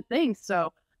thing.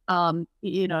 So,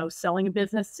 selling a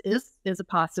business is a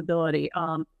possibility.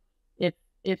 If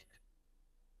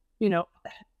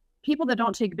people that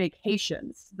don't take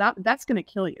vacations, that's going to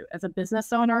kill you. As a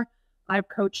business owner, I've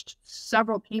coached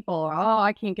several people. Oh,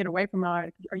 I can't get away from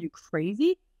it. Are you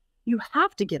crazy? You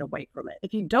have to get away from it.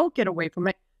 If you don't get away from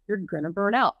it, you're going to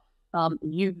burn out.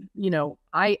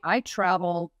 I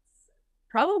travel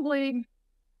probably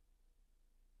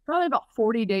about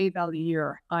 40 days out of the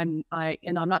year. I'm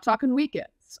not talking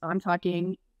weekends. I'm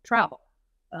talking travel.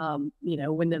 When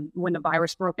the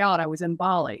virus broke out, I was in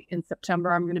Bali. In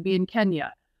September, I'm going to be in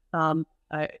Kenya.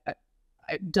 I've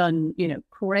done,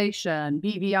 Croatia and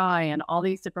BVI and all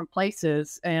these different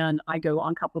places, and I go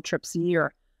on a couple trips a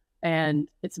year. And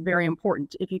it's very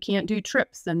important. If you can't do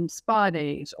trips, then spa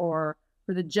days, or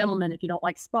for the gentlemen, if you don't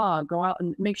like spa, go out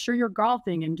and make sure you're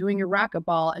golfing and doing your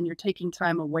racquetball and you're taking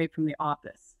time away from the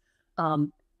office.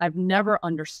 I've never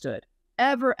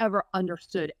ever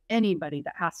understood anybody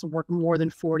that has to work more than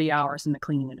 40 hours in the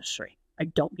cleaning industry. I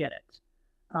don't get it.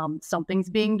 Something's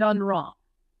being done wrong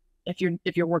if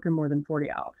you're working more than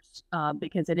 40 hours,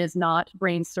 because it is not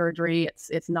brain surgery.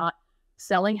 It's not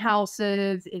selling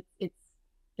houses.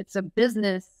 It's a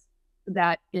business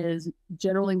that is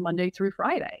generally Monday through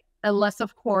Friday, unless,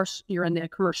 of course, you're in the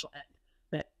commercial end.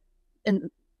 But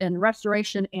in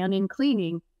restoration and in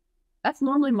cleaning, that's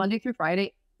normally Monday through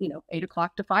Friday, 8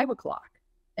 o'clock to 5 o'clock.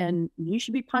 And you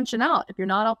should be punching out. If you're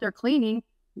not out there cleaning,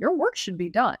 your work should be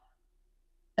done,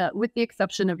 with the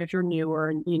exception of if you're newer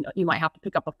and you might have to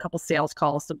pick up a couple sales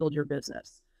calls to build your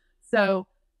business. So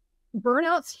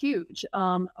burnout's huge.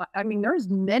 There's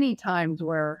many times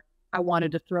where I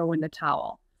wanted to throw in the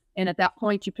towel. And at that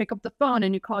point, you pick up the phone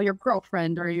and you call your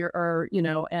girlfriend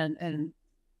and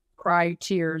cry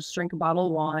tears, drink a bottle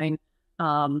of wine,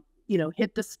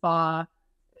 hit the spa,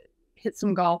 hit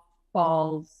some golf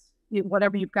balls,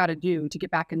 whatever you've got to do to get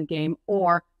back in the game.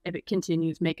 Or if it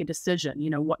continues, make a decision.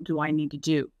 What do I need to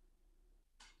do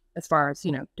as far as,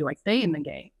 do I stay in the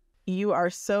game? You are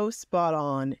so spot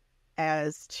on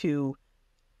as to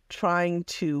trying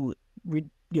to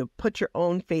put your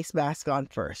own face mask on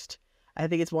first. I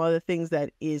think it's one of the things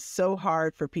that is so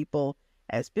hard for people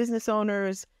as business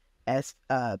owners, as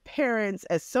parents,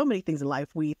 as so many things in life.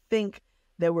 We think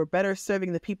that we're better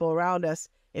serving the people around us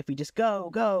if we just go,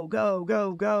 go, go,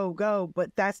 go, go, go, but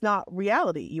that's not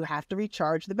reality. You have to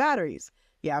recharge the batteries.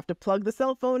 You have to plug the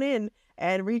cell phone in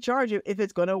and recharge it if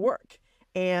it's going to work.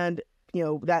 And,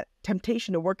 that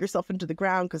temptation to work yourself into the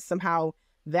ground because somehow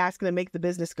that's going to make the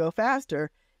business go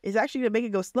faster is actually going to make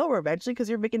it go slower eventually because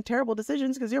you're making terrible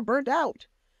decisions because you're burnt out.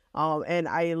 And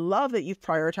I love that you've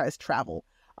prioritized travel.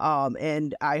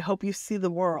 And I hope you see the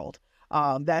world.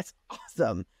 That's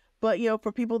awesome. But,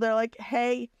 for people that are like,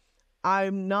 hey,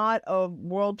 I'm not a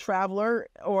world traveler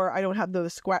or I don't have the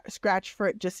scratch for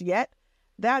it just yet.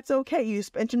 That's okay. You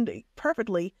mentioned it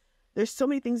perfectly. There's so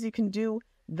many things you can do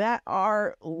that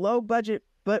are low budget,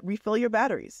 but refill your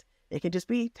batteries. It can just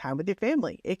be time with your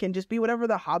family. It can just be whatever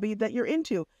the hobby that you're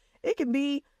into. It can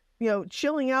be,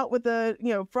 chilling out with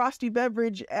a, frosty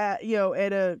beverage at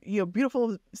a,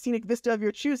 beautiful scenic vista of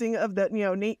your choosing of the,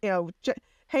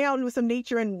 hang out with some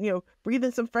nature and, breathe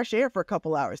in some fresh air for a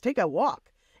couple hours. Take a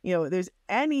walk. There's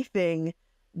anything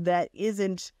that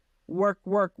isn't work,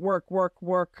 trying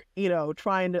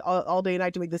to all day and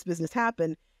night to make this business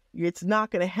happen. It's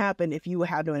not going to happen if you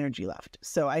have no energy left.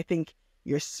 So I think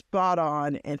you're spot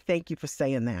on, and thank you for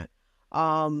saying that.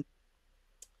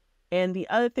 And the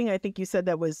other thing I think you said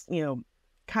that was,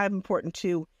 kind of important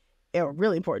too, or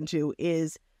really important too,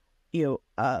 is,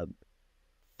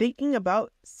 thinking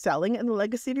about selling and the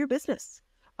legacy of your business.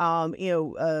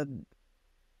 The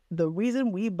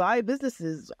reason we buy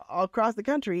businesses all across the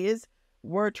country is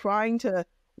we're trying to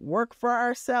work for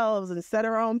ourselves and set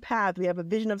our own path. We have a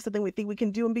vision of something we think we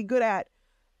can do and be good at.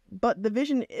 But the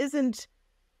vision isn't,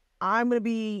 I'm going to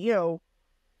be,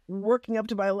 working up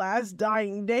to my last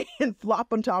dying day and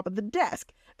flop on top of the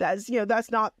desk. That's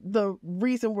not the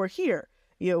reason we're here.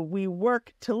 We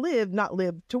work to live, not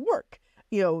live to work.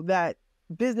 That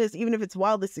business, even if it's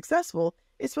wildly successful,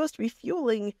 is supposed to be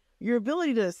fueling your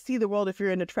ability to see the world if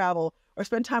you're into travel, or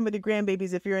spend time with your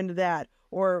grandbabies if you're into that,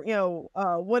 or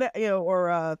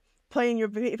playing your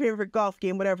favorite golf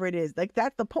game, whatever it is. Like,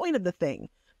 that's the point of the thing.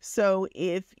 So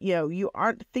if you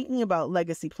aren't thinking about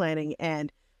legacy planning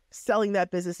and selling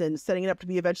that business and setting it up to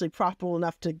be eventually profitable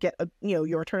enough to get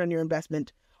your return on your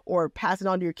investment, or pass it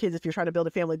on to your kids if you're trying to build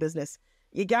a family business,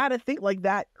 you got to think like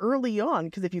that early on.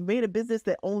 Because if you've made a business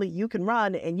that only you can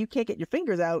run and you can't get your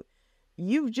fingers out,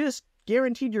 you've just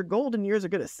guaranteed your golden years are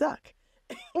going to suck.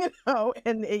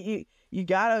 And you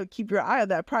got to keep your eye on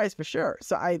that prize for sure.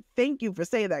 So I thank you for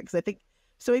saying that, because I think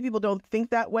so many people don't think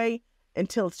that way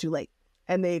until it's too late,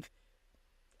 and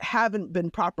haven't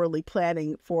been properly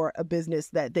planning for a business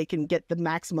that they can get the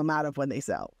maximum out of when they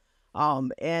sell.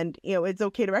 And it's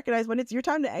okay to recognize when it's your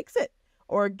time to exit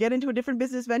or get into a different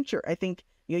business venture. I think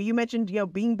you mentioned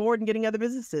being bored and getting other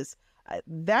businesses.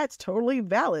 That's totally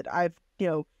valid. I've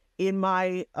in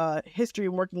my history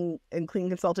of working in cleaning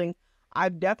consulting,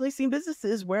 I've definitely seen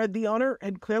businesses where the owner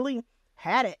had clearly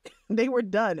had it. They were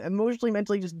done, emotionally,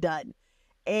 mentally just done.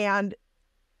 And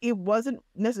it wasn't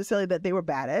necessarily that they were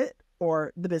bad at it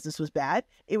or the business was bad.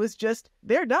 It was just,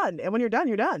 they're done. And when you're done,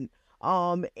 you're done.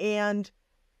 And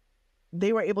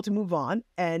they were able to move on,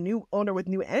 and new owner with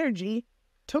new energy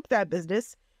took that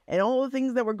business, and all the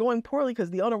things that were going poorly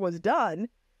because the owner was done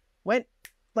went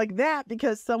like that,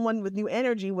 because someone with new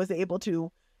energy was able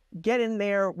to get in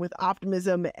there with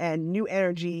optimism and new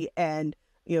energy and,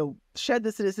 shed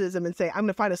the cynicism and say, I'm going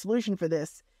to find a solution for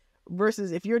this.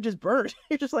 Versus if you're just burnt,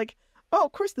 you're just like, oh,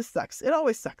 of course this sucks. It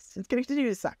always sucks. It's going to continue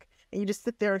to suck. And you just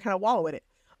sit there and kind of wallow in it.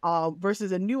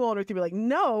 Versus a new owner to be like,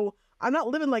 no, I'm not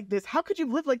living like this. How could you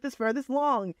live like this for this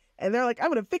long? And they're like, I'm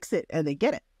going to fix it. And they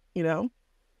get it,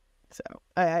 So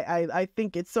I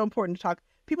think it's so important to talk.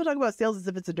 People talk about sales as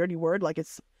if it's a dirty word, like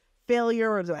it's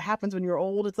failure or as it happens when you're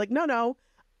old. It's like, no.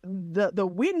 The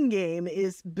win game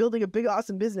is building a big,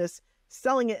 awesome business,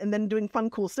 selling it, and then doing fun,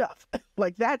 cool stuff.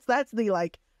 Like that's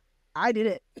the, I did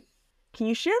it. Can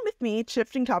you share with me,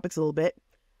 shifting topics a little bit,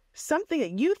 something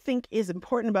that you think is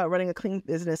important about running a clean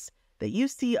business that you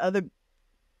see other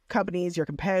companies, your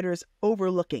competitors,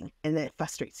 overlooking and that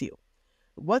frustrates you?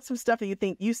 What's some stuff that you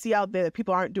think you see out there that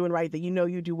people aren't doing right that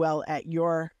you do well at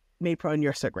your MaidPro and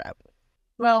your Sir Grout?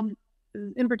 Well,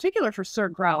 in particular for Sir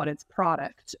Grout, its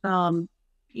product.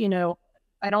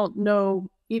 I don't know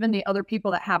even the other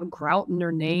people that have grout in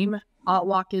their name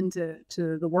walk into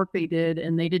the work they did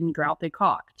and they didn't grout, they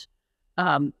caulked.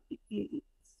 Caulk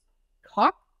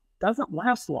doesn't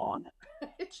last long.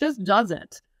 It just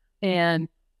doesn't. And,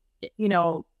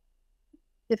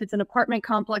 if it's an apartment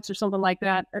complex or something like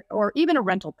that, or even a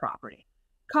rental property,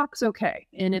 caulk's okay.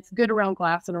 And it's good around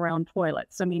glass and around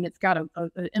toilets. I mean, it's got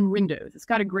and windows, it's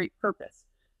got a great purpose.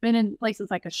 But in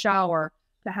places like a shower,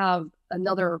 to have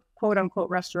another quote unquote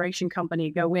restoration company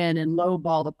go in and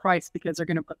lowball the price because they're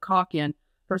going to put caulk in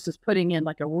versus putting in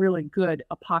like a really good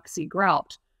epoxy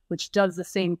grout, which does the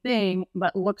same thing,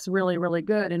 but looks really, really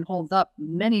good and holds up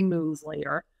many moons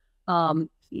later.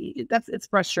 It's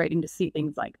frustrating to see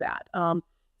things like that.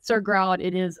 Sir Grout,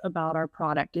 it is about our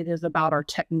product. It is about our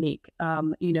technique.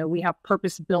 We have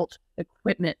purpose-built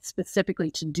equipment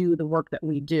specifically to do the work that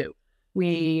we do.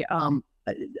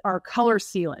 Our color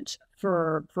sealant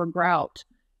for grout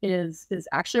is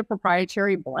actually a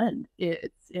proprietary blend.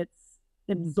 It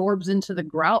absorbs into the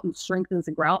grout and strengthens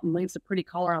the grout and leaves a pretty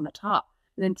color on the top.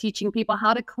 And then teaching people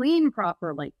how to clean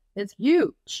properly is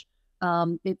huge.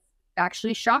 It's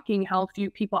actually shocking how few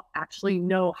people actually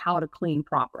know how to clean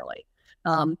properly.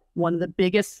 One of the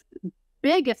biggest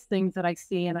things that I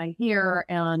see and I hear,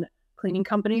 and cleaning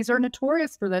companies are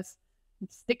notorious for this,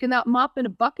 sticking that mop in a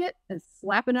bucket and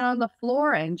slapping it on the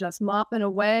floor and just mopping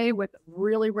away with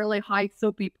really, really high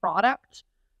soapy product.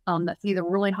 That's either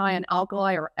really high in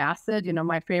alkali or acid.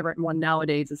 My favorite one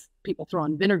nowadays is people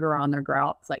throwing vinegar on their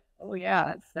grout. It's like, oh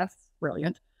yeah, that's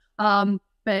brilliant.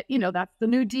 But that's the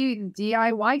new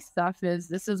DIY stuff.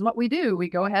 This is what we do. We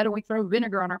go ahead and we throw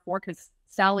vinegar on our floor because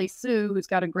Sally Sue, who's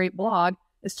got a great blog,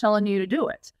 is telling you to do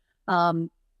it.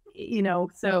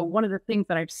 So one of the things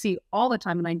that I see all the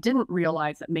time, and I didn't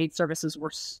realize that maid services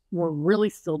were really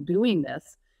still doing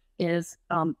this, is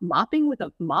mopping with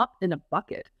a mop in a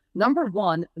bucket. Number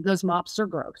one, those mops are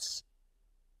gross.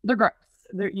 They're gross.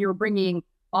 You're bringing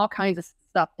all kinds of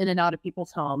stuff in and out of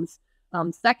people's homes.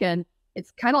 Second,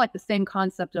 it's kind of like the same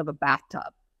concept of a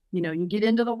bathtub. You get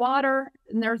into the water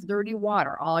and there's dirty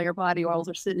water. All your body oils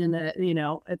are sitting in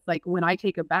it's like when I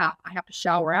take a bath, I have to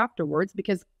shower afterwards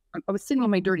because I was sitting on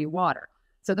my dirty water.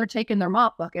 So they're taking their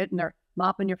mop bucket and they're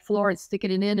mopping your floor and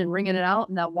sticking it in and wringing it out.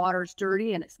 And that water's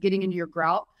dirty and it's getting into your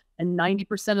grout. And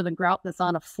 90% of the grout that's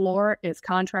on a floor is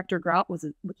contractor grout, which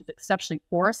is exceptionally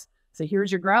porous. So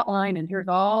here's your grout line and here's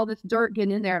all this dirt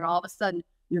getting in there. And all of a sudden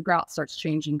your grout starts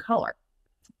changing color.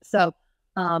 So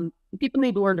people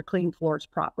need to learn to clean floors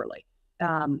properly.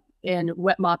 And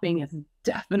wet mopping is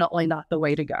definitely not the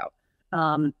way to go.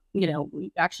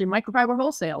 Actually microfiber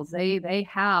wholesales, they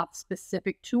have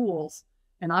specific tools,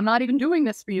 and I'm not even doing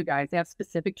this for you guys. They have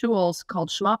specific tools called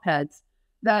schmop heads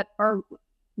that are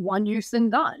one use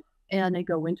and done. And they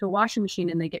go into a washing machine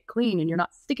and they get clean and you're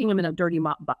not sticking them in a dirty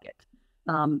mop bucket.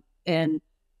 And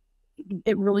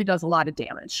it really does a lot of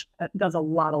damage. It does a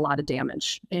lot of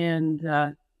damage.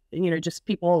 And, just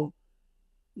people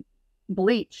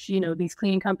bleach, these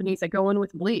cleaning companies that go in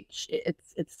with bleach,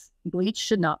 it's bleach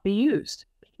should not be used,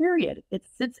 period. It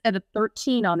sits at a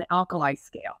 13 on the alkali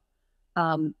scale.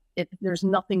 There's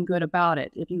nothing good about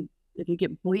it. If you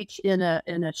get bleach in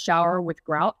a shower with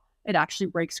grout, it actually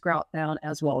breaks grout down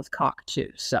as well as caulk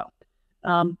too. So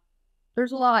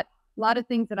there's a lot of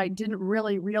things that I didn't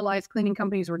really realize cleaning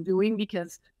companies were doing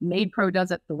because MaidPro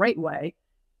does it the right way.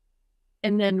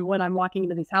 And then when I'm walking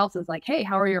into these houses, like, hey,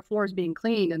 how are your floors being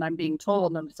cleaned? And I'm being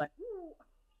told, and I'm just like,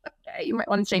 okay, you might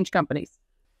want to change companies.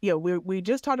 We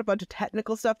just talked a bunch of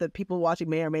technical stuff that people watching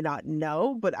may or may not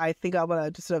know, but I think I want to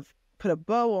just sort of put a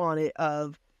bow on it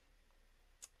of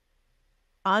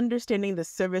understanding the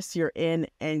service you're in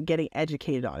and getting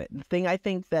educated on it. The thing I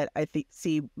think that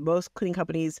see most cleaning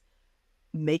companies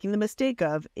making the mistake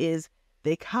of is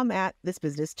they come at this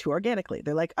business too organically.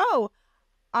 They're like, oh,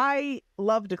 I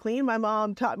love to clean. My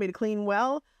mom taught me to clean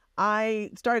well.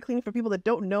 I started cleaning for people that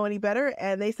don't know any better,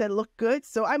 and they said, look good,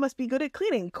 so I must be good at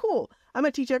cleaning. Cool. I'm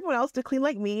going to teach everyone else to clean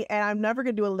like me, and I'm never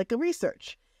going to do a lick of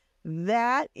research.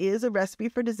 That is a recipe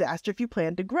for disaster if you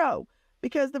plan to grow,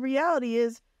 because the reality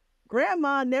is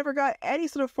grandma never got any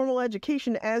sort of formal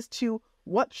education as to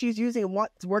what she's using and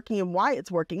what's working and why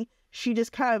it's working. She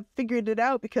just kind of figured it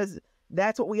out because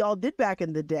that's what we all did back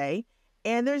in the day.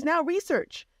 And there's now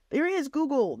research. There is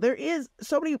Google. There is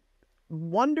so many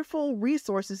wonderful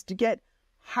resources to get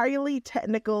highly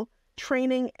technical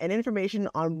training and information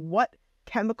on what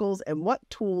chemicals and what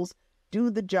tools do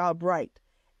the job right.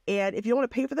 And if you don't want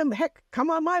to pay for them, heck, come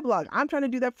on my blog. I'm trying to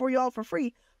do that for you all for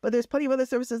free, but there's plenty of other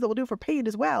services that will do for paid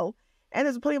as well. And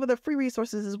there's plenty of other free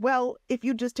resources as well if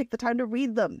you just take the time to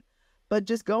read them. But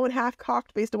just going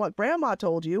half-cocked based on what grandma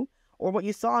told you or what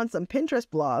you saw on some Pinterest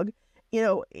blog,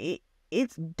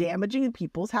 it's damaging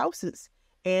people's houses.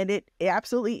 And it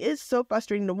absolutely is so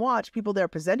frustrating to watch people that are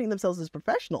presenting themselves as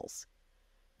professionals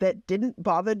that didn't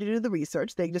bother to do the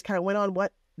research. They just kind of went on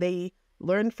what they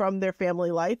learned from their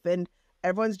family life, and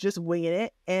everyone's just winging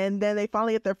it. And then they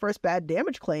finally get their first bad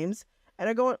damage claims and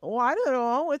are going, well, I don't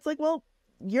know. It's like, well,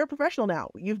 you're a professional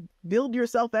now. You've billed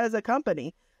yourself as a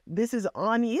company. This is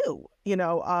on you,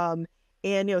 and,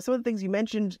 some of the things you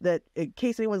mentioned that in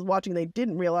case anyone's watching, they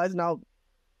didn't realize, and I'll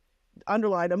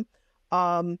underline them.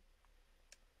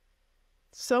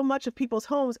 so much of people's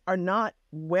homes are not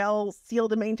well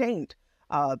sealed and maintained.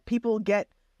 People get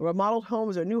remodeled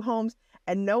homes or new homes,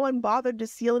 and no one bothered to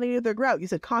seal any of their grout. You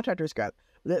said contractor's grout.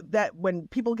 That when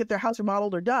people get their house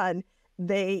remodeled or done,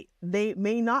 they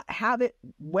may not have it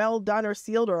well done or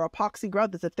sealed, or epoxy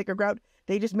grout that's a thicker grout.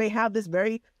 They just may have this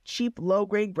very cheap,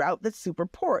 low-grade grout that's super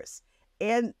porous.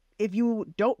 And if you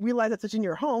don't realize that's what's in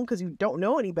your home because you don't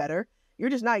know any better, you're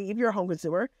just naive, you're a home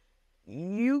consumer,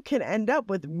 you can end up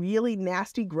with really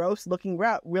nasty, gross-looking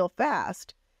grout real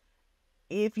fast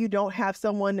if you don't have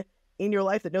someone in your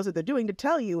life that knows what they're doing to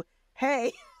tell you,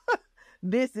 hey,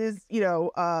 this is,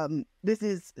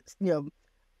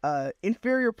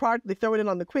 inferior product. They throw it in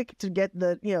on the quick to get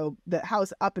the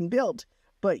house up and built,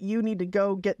 but you need to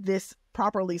go get this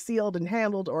properly sealed and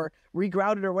handled or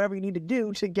regrouted or whatever you need to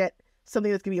do to get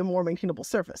something that's going to be a more maintainable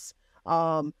surface.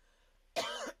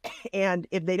 And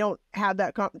if they don't have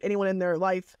that anyone in their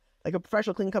life, like a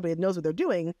professional cleaning company that knows what they're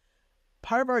doing,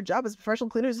 part of our job as professional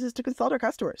cleaners is to consult our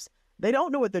customers. They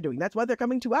don't know what they're doing. That's why they're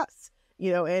coming to us.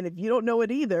 And if you don't know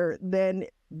it either, then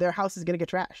their house is going to get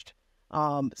trashed.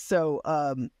 So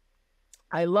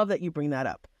I love that you bring that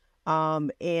up.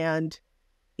 And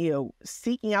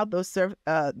seeking out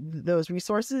those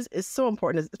resources is so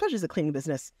important, especially as a cleaning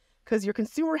business, because your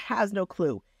consumer has no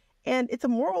clue. And it's a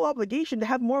moral obligation to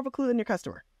have more of a clue than your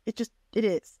customer. It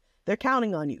is. They're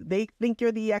counting on you. They think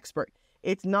you're the expert.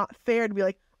 It's not fair to be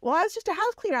like, well, I was just a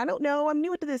house cleaner. I don't know. I'm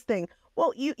new to this thing.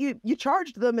 Well, you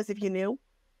charged them as if you knew.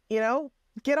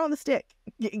 Get on the stick.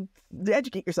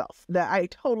 Educate yourself. That I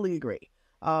totally agree.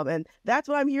 And that's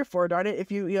what I'm here for. Darn it.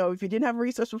 If you didn't have a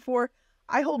resource before,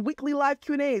 I hold weekly live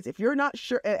Q&As. If you're not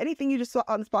sure anything you just saw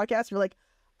on this podcast, you're like,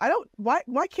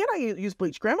 why can't I use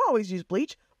bleach? Grandma always used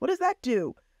bleach. What does that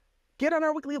do? Get on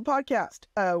our weekly podcast.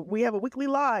 We have a weekly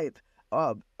live,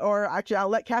 or actually I'll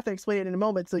let Kathryn explain it in a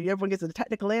moment so everyone gets a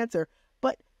technical answer.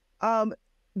 But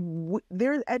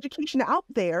there's education out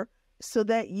there so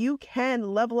that you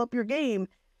can level up your game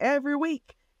every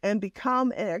week and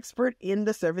become an expert in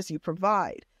the service you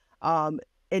provide.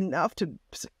 Enough to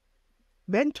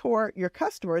mentor your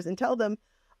customers and tell them,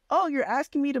 oh, you're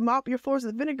asking me to mop your floors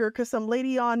with vinegar because some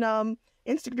lady on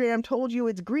Instagram told you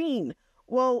it's green.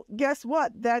 Well, guess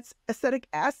what? That's acetic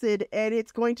acid, and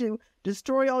it's going to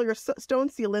destroy all your stone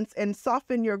sealants and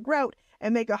soften your grout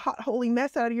and make a hot, holy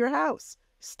mess out of your house.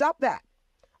 Stop that.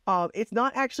 It's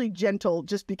not actually gentle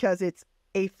just because it's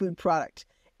a food product.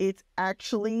 It's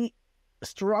actually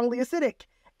strongly acidic,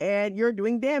 and you're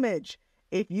doing damage.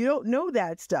 If you don't know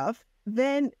that stuff,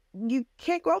 then you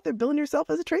can't go out there billing yourself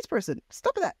as a tradesperson.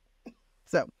 Stop that.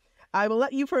 So I will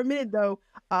let you for a minute, though,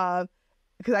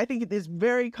 because I think there's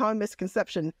very common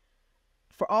misconception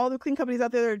for all the clean companies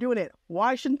out there that are doing it.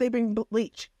 Why shouldn't they bring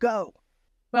bleach? Go.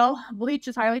 Well, bleach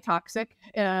is highly toxic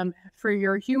for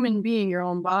your human being, your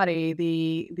own body.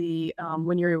 The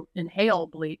when you inhale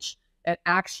bleach, it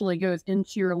actually goes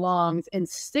into your lungs and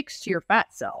sticks to your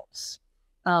fat cells.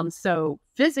 So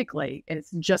physically,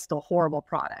 it's just a horrible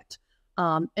product.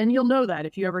 And you'll know that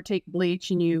if you ever take bleach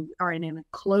and you are in an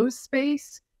enclosed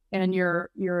space and you're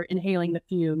inhaling the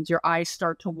fumes, your eyes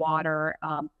start to water.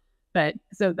 But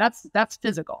so that's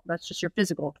physical. That's just your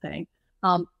physical thing.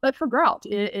 But for grout,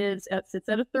 it sits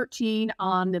at a 13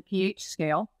 on the pH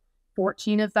scale.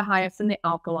 14 is the highest in the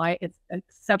alkali. It's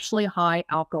exceptionally high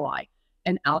alkali,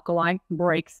 and alkali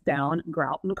breaks down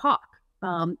grout and caulk.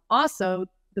 Also,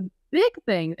 the big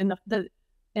thing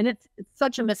and it's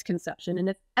such a misconception, and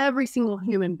it's every single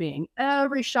human being.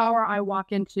 Every shower I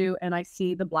walk into, and I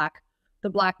see the black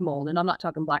mold, and I'm not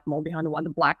talking black mold behind the wall, the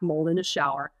black mold in a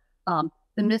shower.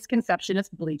 The misconception is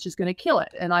bleach is going to kill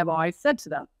it, and I've always said to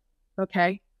them,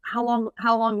 okay, how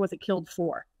long was it killed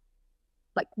for?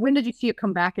 Like, when did you see it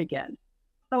come back again?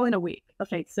 Oh, in a week.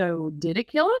 Okay, so did it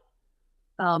kill it?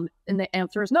 And the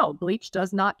answer is no. Bleach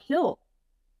does not kill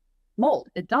mold.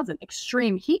 It doesn't.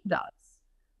 Extreme heat does,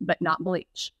 but not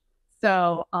bleach.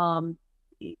 So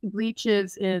bleach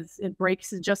it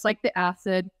breaks just like the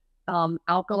acid.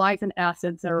 Alkalis and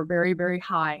acids that are very, very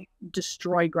high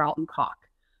destroy grout and caulk.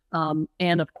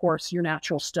 And of course, your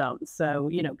natural stones. So,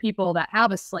 people that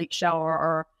have a slate shower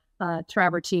or a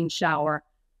travertine shower,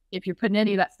 if you're putting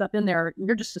any of that stuff in there,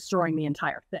 you're just destroying the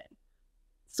entire thing.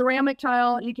 Ceramic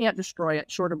tile, you can't destroy it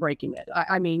short of breaking it.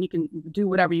 I mean, you can do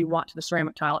whatever you want to the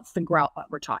ceramic tile. It's the grout that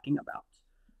we're talking about.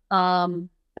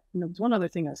 There was one other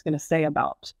thing I was going to say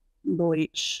about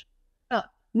bleach.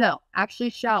 No, actually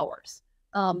showers.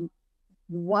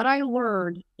 What I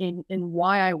learned in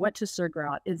why I went to Sir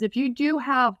Grout is if you do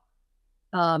have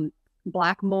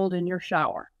black mold in your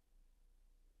shower,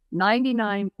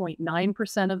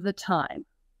 99.9% of the time,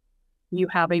 you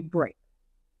have a break.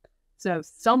 So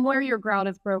somewhere your grout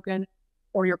is broken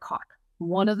or your caulk,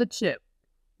 one of the two,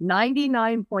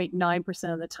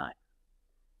 99.9% of the time.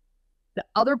 The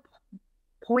other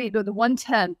point, the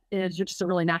 1/10 is you're just a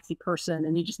really nasty person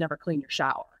and you just never clean your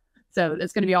shower. So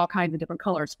it's going to be all kinds of different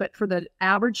colors. But for the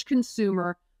average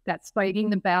consumer that's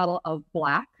fighting the battle of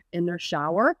black in their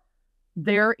shower,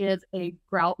 there is a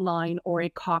grout line or a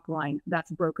caulk line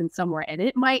that's broken somewhere. And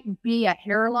it might be a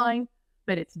hairline,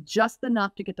 but it's just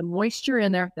enough to get the moisture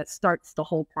in there that starts the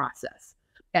whole process.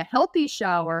 A healthy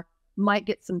shower might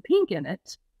get some pink in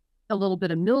it, a little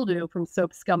bit of mildew from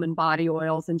soap, scum, and body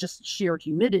oils, and just sheer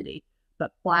humidity.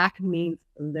 But black means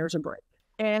there's a break.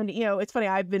 And, it's funny,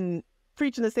 I've been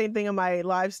preaching the same thing on my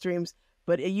live streams,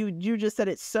 but you just said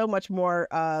it so much more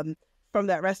from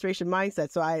that restoration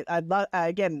mindset. So I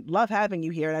love having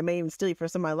you here, and I may even steal you for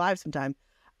some of my lives sometime.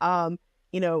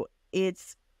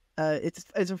 It's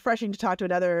refreshing to talk to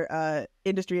another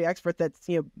industry expert that's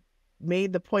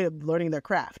made the point of learning their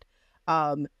craft.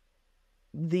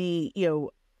 The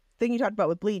thing you talked about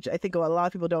with bleach, I think a lot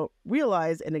of people don't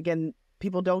realize, and again,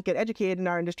 people don't get educated in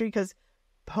our industry because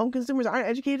home consumers aren't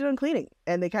educated on cleaning,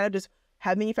 and they kind of just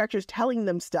have manufacturers telling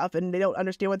them stuff, and they don't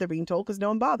understand what they're being told because no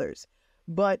one bothers.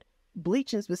 But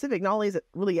bleach in specific, not only is it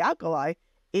really alkali,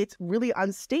 it's really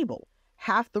unstable.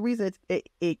 Half the reason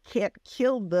it can't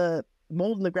kill the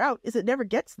mold in the grout is it never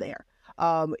gets there.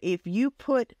 If you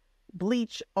put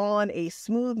bleach on a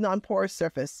smooth, non-porous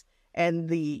surface and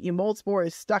the mold spore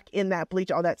is stuck in that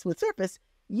bleach on that smooth surface,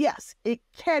 yes, it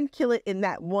can kill it in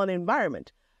that one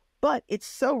environment. But it's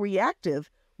so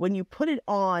reactive when you put it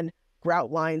on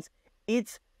grout lines,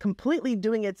 it's completely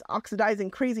doing its oxidizing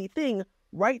crazy thing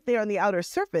right there on the outer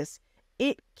surface.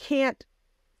 It can't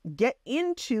get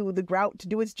into the grout to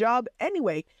do its job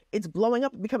anyway. It's blowing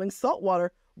up and becoming salt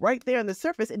water right there on the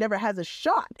surface. It never has a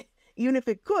shot, even if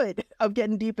it could, of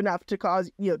getting deep enough to cause,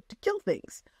 to kill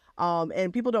things.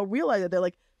 And people don't realize that they're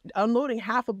like unloading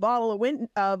half a bottle of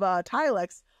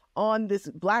Tilex on this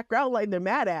black grout line they're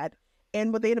mad at.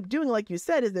 And what they end up doing, like you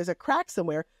said, is there's a crack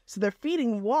somewhere. So they're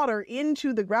feeding water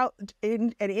into the grout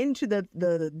and into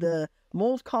the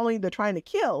mold colony they're trying to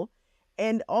kill.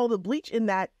 And all the bleach in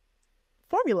that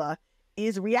formula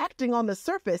is reacting on the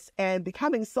surface and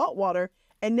becoming salt water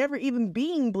and never even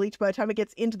being bleached by the time it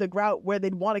gets into the grout where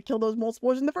they'd want to kill those mold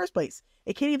spores in the first place.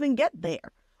 It can't even get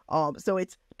there. So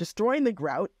it's destroying the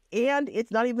grout, and it's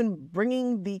not even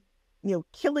bringing the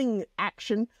killing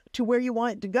action to where you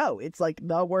want it to go. It's like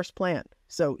the worst plan.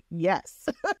 So yes.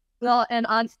 Well, and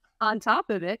on top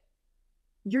of it,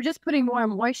 you're just putting more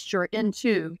moisture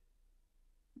into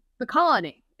the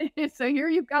colony. So here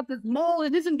you've got this mold,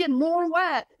 it isn't getting more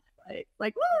wet.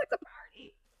 Like, woo, it's a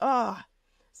party.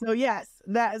 So yes,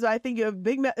 so I think a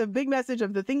big message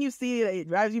of the thing you see that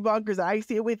drives you bonkers, I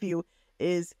see it with you,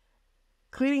 is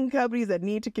cleaning companies that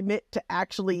need to commit to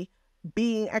actually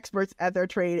being experts at their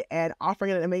trade and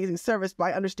offering an amazing service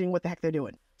by understanding what the heck they're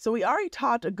doing. So we already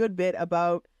talked a good bit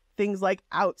about things like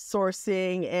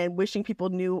outsourcing and wishing people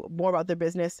knew more about their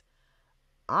business.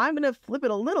 I'm going to flip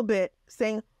it a little bit,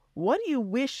 saying, what do you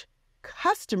wish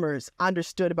customers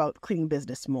understood about cleaning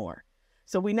business more?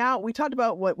 So we talked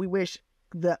about what we wish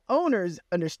the owners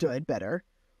understood better.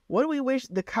 What do we wish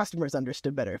the customers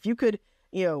understood better? If you could,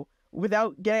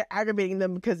 without aggravating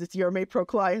them because it's your MaidPro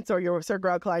clients or your Sir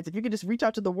Grout clients, if you could just reach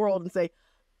out to the world and say,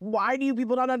 why do you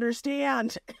people not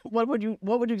understand? What would you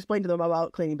explain to them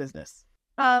about cleaning business?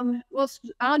 Well,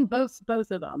 on both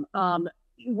of them,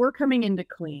 we're coming in to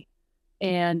clean.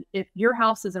 And if your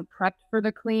house isn't prepped for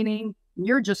the cleaning,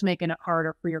 you're just making it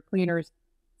harder for your cleaners.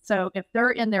 So if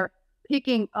they're in there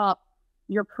picking up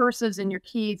your purses and your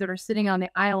keys that are sitting on the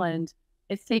island,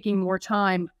 it's taking more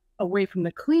time away from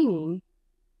the cleaning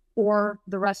or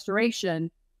the restoration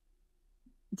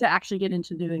to actually get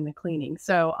into doing the cleaning.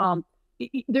 So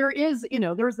there is,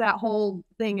 there's that whole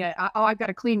thing, I've got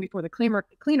to clean before the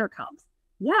cleaner comes.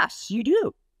 Yes, you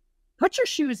do. Put your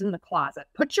shoes in the closet,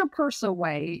 put your purse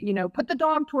away, put the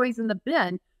dog toys in the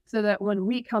bin so that when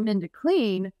we come in to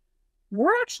clean,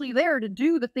 we're actually there to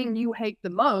do the thing you hate the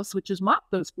most, which is mop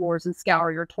those floors and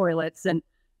scour your toilets. And,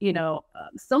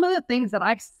 some of the things that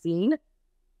I've seen,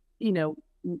 I'm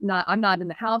not in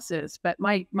the houses, but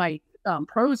my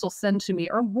pros will send to me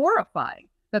are horrifying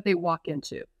that they walk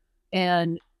into.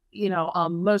 And,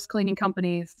 most cleaning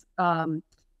companies,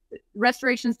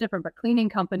 restoration's different, but cleaning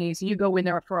companies, you go in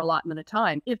there for allotment of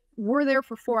time. If we're there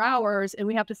for 4 hours and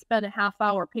we have to spend a half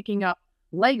hour picking up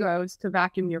Legos to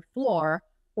vacuum your floor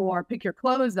or pick your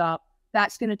clothes up,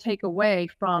 that's going to take away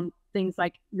from things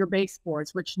like your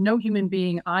baseboards, which no human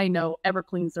being I know ever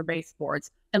cleans their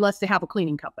baseboards unless they have a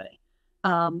cleaning company.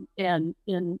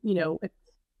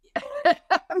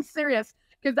 I'm serious.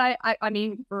 Because I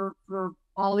mean, for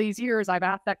all these years, I've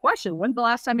asked that question. When's the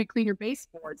last time you cleaned your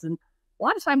baseboards? And a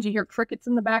lot of times you hear crickets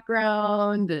in the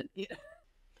background. And,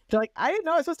 They're like, I didn't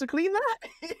know I was supposed to clean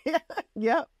that.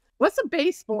 Yeah. what's a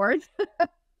baseboard?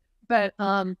 But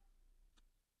yeah.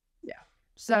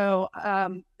 So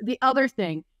the other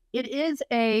thing, it is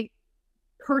a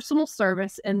personal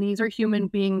service, and these are human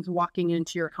beings walking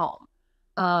into your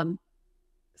home.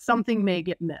 Something may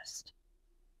get missed.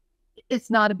 It's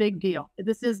not a big deal.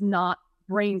 This is not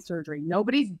brain surgery.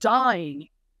 Nobody's dying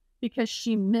because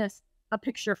she missed a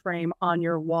picture frame on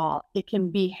your wall. It can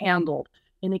be handled.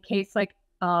 In a case like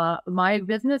my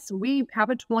business, we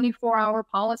have a 24-hour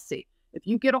policy. If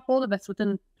you get a hold of us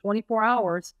within 24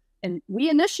 hours, and we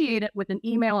initiate it with an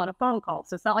email and a phone call,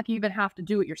 so it's not like you even have to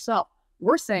do it yourself.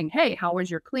 We're saying, hey, how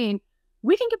was your clean?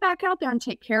 We can get back out there and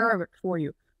take care of it for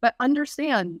you. But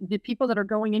understand, the people that are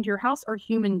going into your house are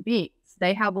human beings.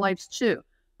 They have lives too.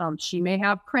 She may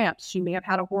have cramps. She may have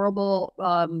had a horrible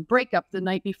breakup the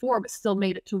night before, but still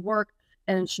made it to work.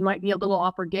 And she might be a little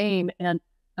off her game. And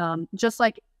just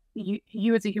like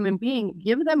you as a human being,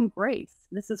 give them grace.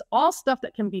 This is all stuff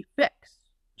that can be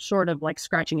fixed, short of like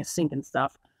scratching a sink and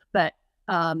stuff. But,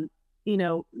 you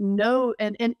know,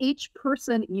 and each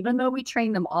person, even though we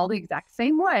train them all the exact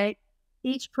same way,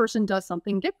 each person does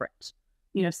something different.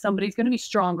 You know, somebody's going to be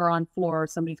stronger on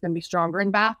floors. Somebody's going to be stronger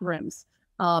in bathrooms.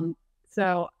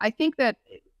 So I think that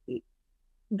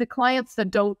the clients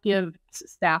that don't give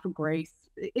staff grace,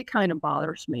 it kind of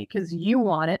bothers me because you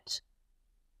want it,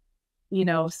 you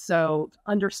know, so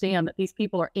understand that these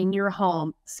people are in your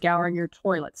home, scouring your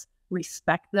toilets,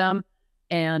 respect them.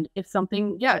 And if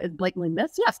something, is blatantly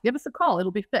missed, yes, give us a call.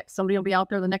 It'll be fixed. Somebody will be out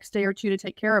there the next day or two to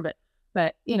take care of it.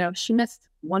 But, you know, she missed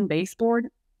one baseboard.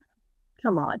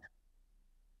 Come on.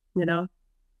 You know,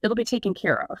 it'll be taken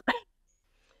care of.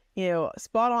 You know,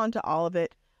 spot on to all of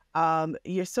it.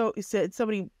 You said so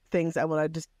many things I want to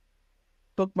just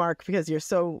bookmark because you're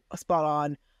so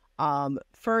spot on.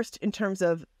 First, in terms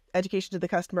of education to the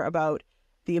customer about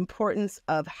the importance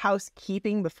of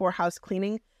housekeeping before house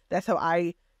cleaning. That's how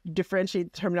I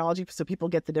differentiate the terminology so people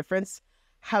get the difference.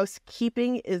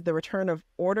 Housekeeping is the return of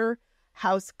order.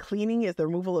 House cleaning is the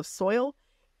removal of soil.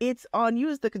 It's on you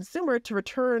as the consumer to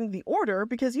return the order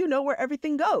because you know where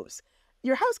everything goes.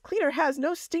 Your house cleaner has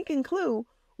no stinking clue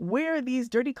where these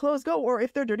dirty clothes go, or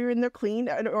if they're dirty and they're clean,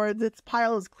 or this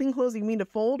pile is clean clothes you mean to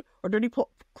fold, or dirty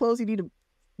clothes you need to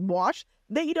wash.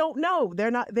 They don't know.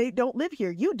 They don't live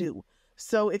here. You do.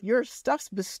 So if your stuff's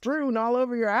bestrewn all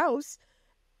over your house,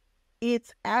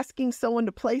 it's asking someone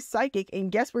to play psychic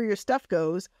and guess where your stuff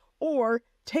goes, or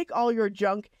take all your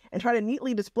junk and try to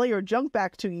neatly display your junk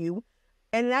back to you.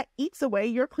 And that eats away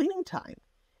your cleaning time.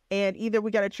 And either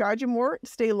we got to charge you more to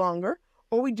stay longer,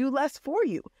 or we do less for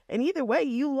you. And either way,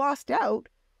 you lost out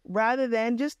rather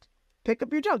than just pick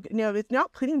up your junk. You know, it's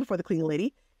not cleaning before the cleaning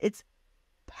lady. It's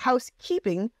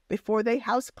housekeeping before they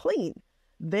house clean.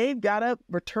 They've got to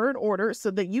return order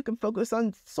so that you can focus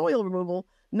on soil removal,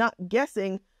 not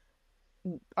guessing,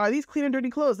 are these clean or dirty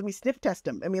clothes? Let me sniff test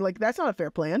them. I mean, like, that's not a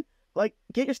fair plan. Like,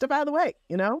 get your stuff out of the way,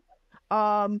 you know?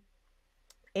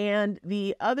 And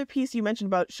the other piece you mentioned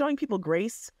about showing people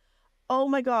grace, oh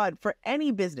my God, for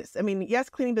any business. I mean, yes,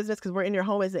 cleaning business, because we're in your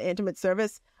home as an intimate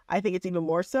service, I think it's even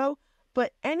more so.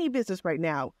 But any business right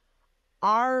now,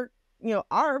 our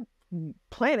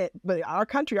planet, but our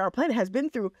country, our planet has been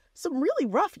through some really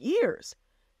rough years.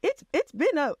 It's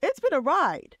been a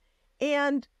ride.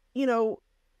 And, you know,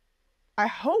 I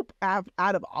hope out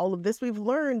of all of this, we've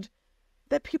learned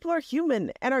that people are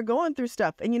human and are going through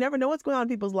stuff, and you never know what's going on in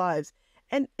people's lives.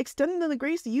 And extending them the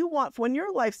grace you want for when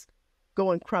your life's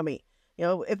going crummy. You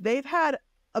know, if they've had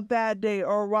a bad day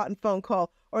or a rotten phone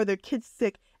call or their kid's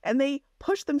sick and they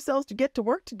push themselves to get to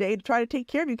work today to try to take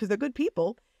care of you because they're good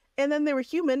people, and then they were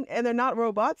human and they're not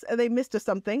robots and they missed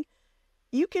something,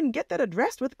 you can get that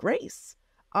addressed with grace.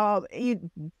 You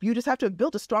just have to have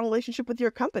built a strong relationship with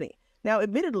your company. Now,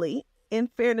 admittedly, in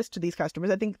fairness to these customers,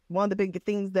 I think one of the big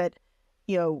things that,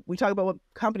 you know, we talk about what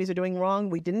companies are doing wrong,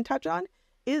 we didn't touch on,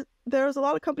 is there's a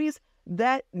lot of companies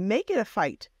that make it a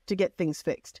fight to get things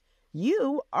fixed.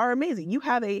 You are amazing. You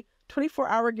have a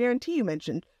 24-hour guarantee you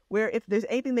mentioned, where if there's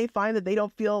anything they find that they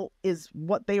don't feel is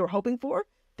what they were hoping for,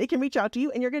 they can reach out to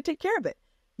you and you're going to take care of it.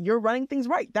 You're running things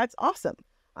right. That's awesome.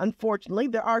 Unfortunately,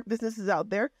 there are businesses out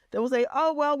there that will say,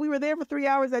 oh, well, we were there for 3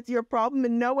 hours. That's your problem.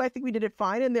 And no, I think we did it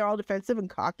fine. And they're all defensive and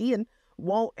cocky and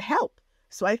won't help.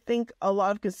 So I think a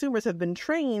lot of consumers have been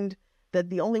trained that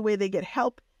the only way they get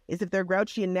help is if they're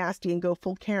grouchy and nasty and go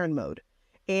full Karen mode.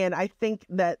 And I think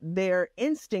that their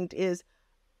instinct is,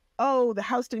 oh, the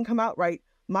house didn't come out right.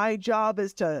 My job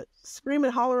is to scream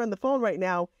and holler on the phone right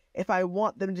now if I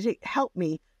want them to help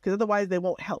me, because otherwise they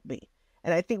won't help me.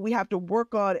 And I think we have to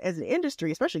work on, as an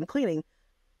industry, especially in cleaning,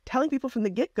 telling people from the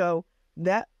get-go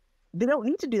that they don't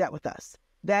need to do that with us,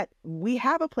 that we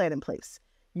have a plan in place.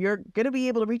 You're going to be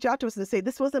able to reach out to us and say,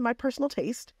 this wasn't my personal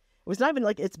taste. It was not even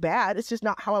like it's bad. It's just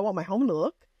not how I want my home to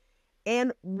look.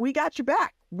 And we got your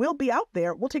back. We'll be out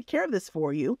there. We'll take care of this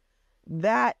for you.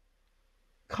 That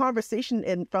conversation,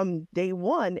 and from day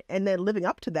one and then living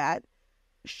up to that,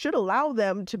 should allow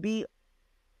them to be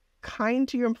kind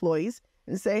to your employees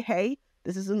and say, hey,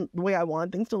 this isn't the way I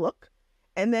want things to look.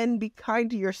 And then be kind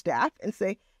to your staff and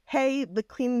say, hey, the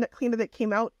cleaner that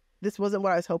came out, this wasn't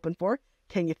what I was hoping for.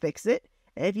 Can you fix it?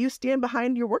 And if you stand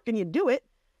behind your work and you do it,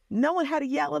 no one had to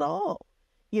yell at all.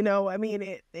 You know, I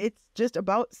mean, it's just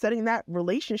about setting that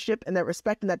relationship and that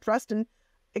respect and that trust. And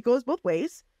it goes both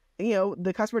ways. You know,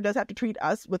 the customer does have to treat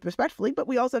us with respectfully, but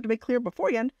we also have to make clear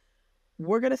beforehand,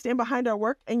 we're going to stand behind our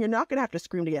work and you're not going to have to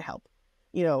scream to get help.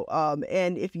 You know,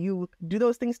 and if you do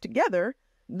those things together,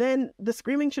 then the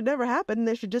screaming should never happen.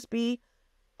 There should just be,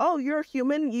 oh, you're a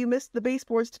human. You missed the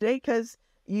baseboards today because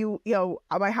you know,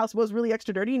 my house was really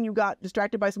extra dirty and you got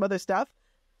distracted by some other stuff.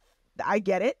 I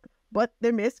get it, but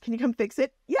they're missed. Can you come fix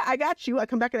it? Yeah, I got you. I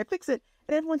come back and I fix it,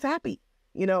 and everyone's happy.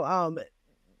 You know,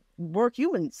 we're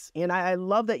humans, and I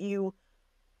love that you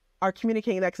are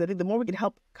communicating that, because I think the more we can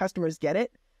help customers get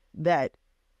it, that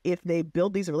if they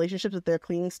build these relationships with their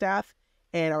cleaning staff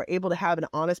and are able to have an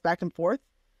honest back and forth,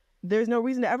 there's no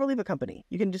reason to ever leave a company.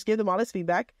 You can just give them honest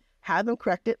feedback, have them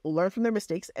correct it, learn from their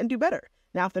mistakes, and do better.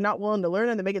 Now, if they're not willing to learn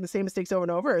and they're making the same mistakes over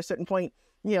and over, at a certain point,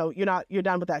 you know, you're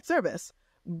done with that service.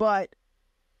 But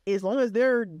as long as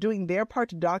they're doing their part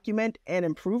to document and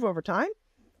improve over time,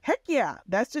 heck yeah,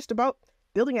 that's just about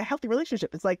building a healthy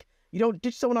relationship. It's like you don't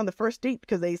ditch someone on the first date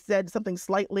because they said something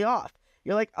slightly off.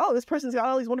 You're like, oh, this person's got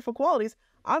all these wonderful qualities.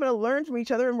 I'm going to learn from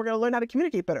each other and we're going to learn how to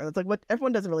communicate better. That's like what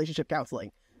everyone does in relationship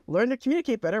counseling. Learn to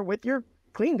communicate better with your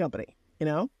cleaning company. You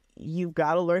know, you've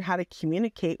got to learn how to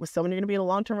communicate with someone you're going to be in a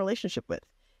long-term relationship with.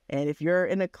 And if you're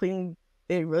in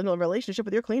a relationship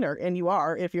with your cleaner, and you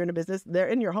are, if you're in a business, they're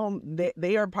in your home,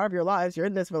 they are part of your lives, you're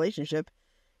in this relationship,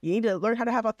 you need to learn how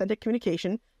to have authentic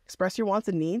communication, express your wants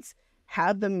and needs,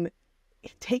 have them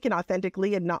taken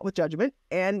authentically and not with judgment,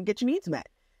 and get your needs met.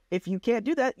 If you can't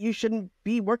do that, you shouldn't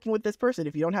be working with this person.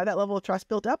 If you don't have that level of trust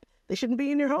built up, they shouldn't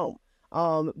be in your home.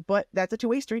 But that's a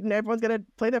two-way street, and everyone's going to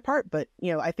play their part. But,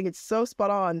 you know, I think it's so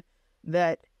spot on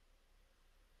that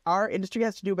our industry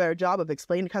has to do a better job of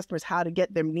explaining to customers how to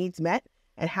get their needs met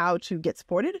and how to get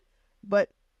supported. But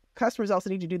customers also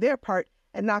need to do their part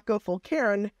and not go full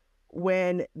Karen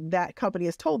when that company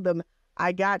has told them,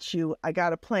 I got you, I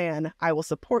got a plan, I will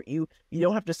support you. You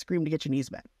don't have to scream to get your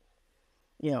needs met.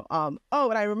 You know, oh,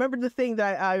 and I remembered the thing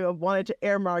that I wanted to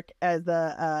earmark as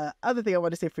the other thing I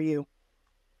wanted to say for you.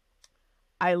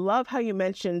 I love how you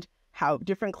mentioned how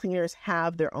different cleaners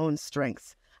have their own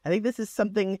strengths. I think this is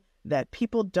something that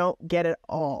people don't get at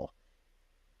all.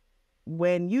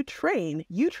 When you train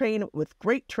with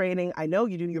great training. I know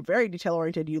you do. You're very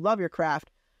detail-oriented. You love your craft.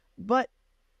 But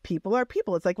people are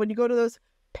people. It's like when you go to those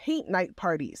paint night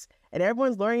parties and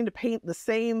everyone's learning to paint the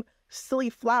same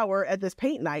silly flower at this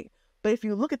paint night. But if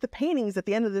you look at the paintings at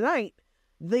the end of the night,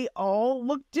 they all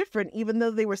look different, even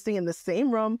though they were sitting in the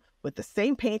same room with the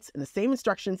same paints and the same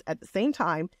instructions at the same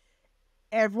time.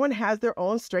 Everyone has their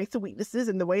own strengths and weaknesses,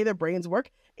 and the way their brains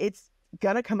work, it's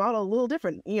going to come out a little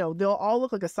different. You know, they'll all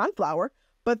look like a sunflower,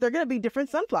 but they're going to be different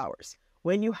sunflowers.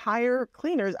 When you hire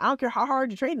cleaners, I don't care how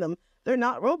hard you train them, they're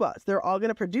not robots. They're all going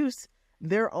to produce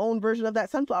their own version of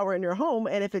that sunflower in your home.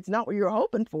 And if it's not what you're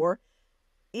hoping for,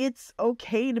 it's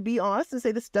okay to be honest and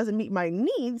say, this doesn't meet my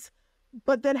needs,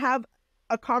 but then have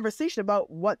a conversation about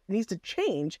what needs to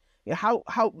change. You know,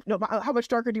 how much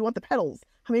darker do you want the petals?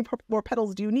 How many more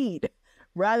petals do you need?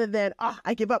 Rather than,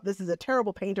 I give up. This is a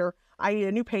terrible painter. I need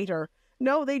a new painter.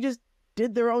 No, they just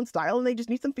did their own style and they just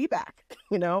need some feedback.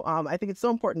 You know, I think it's so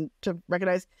important to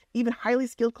recognize even highly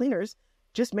skilled cleaners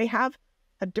just may have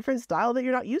a different style that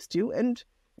you're not used to, and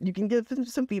you can give them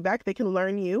some feedback. They can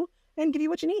learn you and give you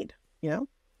what you need, you know?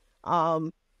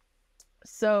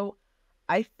 So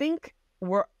I think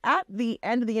we're at the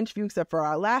end of the interview, except for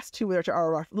our last two, which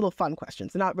are our little fun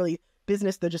questions. They're not really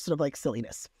business. They're just sort of like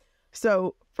silliness.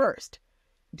 So first,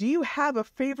 do you have a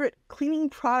favorite cleaning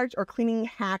product or cleaning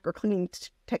hack or cleaning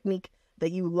technique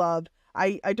that you love?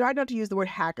 I try not to use the word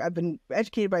hack. I've been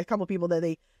educated by a couple of people that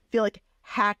they feel like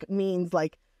hack means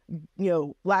like, you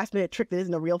know, last minute trick that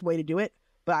isn't a real way to do it.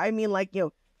 But I mean, like, you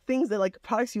know, things that like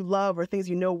products you love or things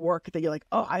you know work that you're like,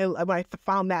 oh, when I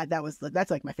found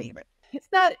that's like my favorite. It's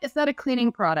not a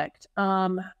cleaning product,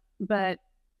 but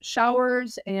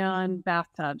showers and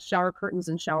bathtubs, shower curtains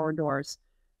and shower doors.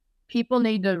 People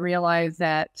need to realize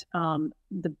that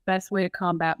the best way to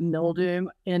combat mildew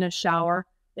in a shower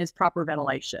is proper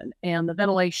ventilation. And the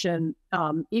ventilation,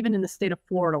 even in the state of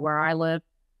Florida where I live,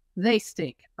 they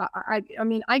stink. I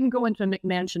mean, I can go into a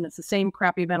McMansion, it's the same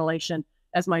crappy ventilation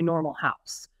as my normal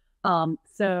house.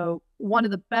 So one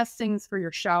of the best things for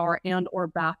your shower and or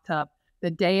bathtub, the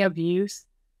day of use,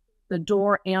 the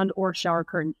door and or shower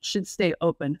curtain should stay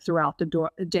open throughout the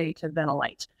day to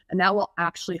ventilate. And that will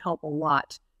actually help a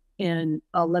lot in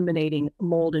eliminating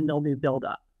mold and mildew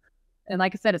buildup. And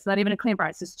like I said, it's not even a clean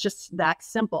price. It's just that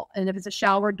simple. And if it's a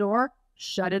shower door,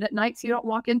 shut it at night so you don't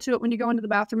walk into it when you go into the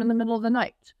bathroom in the middle of the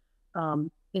night.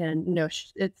 And, you know,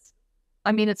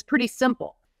 it's pretty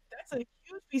simple. That's a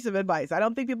huge piece of advice. I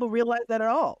don't think people realize that at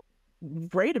all.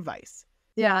 Great advice.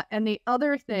 Yeah. And the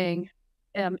other thing,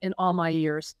 in all my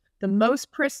years, the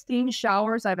most pristine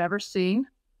showers I've ever seen,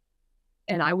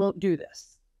 and I won't do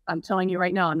this, I'm telling you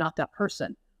right now, I'm not that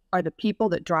person, are the people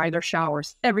that dry their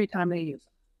showers every time they use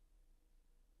them.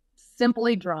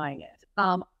 Simply drying it.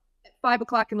 At 5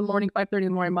 o'clock in the morning, 5:30 in the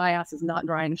morning, my ass is not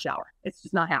drying the shower. It's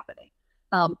just not happening.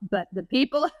 But the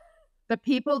people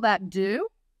that do,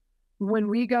 when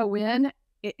we go in,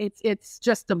 it's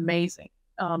just amazing.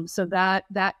 So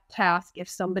that task, if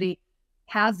somebody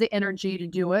has the energy to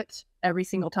do it every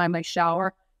single time they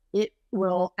shower, it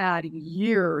will add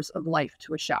years of life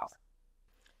to a shower.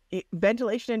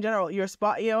 Ventilation in general, your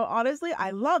spot, you know, honestly,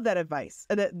 I love that advice.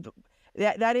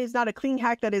 That is not a clean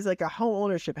hack. That is like a home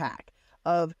ownership hack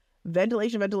of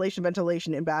ventilation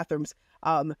in bathrooms.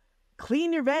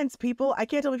 Clean your vents, people. I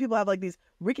can't tell me people have like these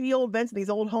rickety old vents in these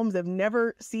old homes that have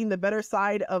never seen the better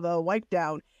side of a wipe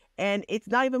down, and it's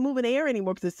not even moving air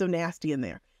anymore because it's so nasty in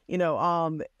there. You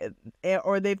know,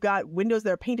 or they've got windows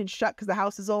that are painted shut because the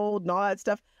house is old and all that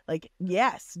stuff. Like,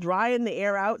 yes, drying the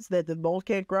air out so that the mold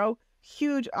can't grow.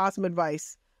 Huge, awesome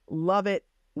advice. Love it.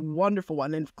 Wonderful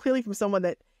one. And clearly from someone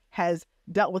that has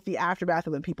dealt with the aftermath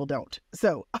of when people don't.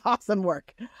 So awesome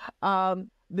work.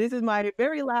 This is my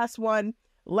very last one.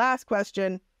 Last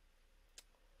question.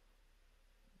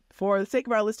 For the sake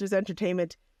of our listeners'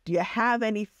 entertainment, do you have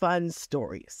any fun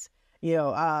stories? You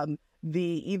know,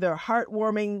 the either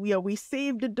heartwarming, you know, we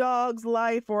saved a dog's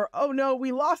life, or, oh no,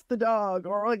 we lost the dog,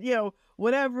 or, you know,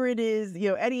 whatever it is, you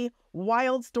know, any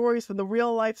wild stories from the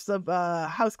real lives of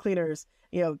house cleaners.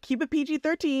 You know, keep it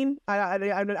PG-13.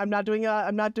 I'm not doing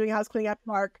house cleaning at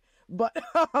Park, but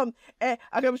I'm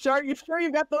sure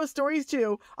you've got those stories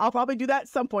too. I'll probably do that at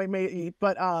some point, maybe,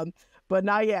 but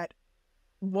not yet.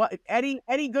 What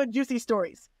any good juicy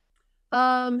stories?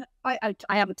 I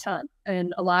have a ton,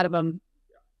 and a lot of them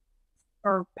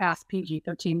are past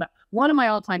PG-13. But one of my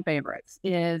all-time favorites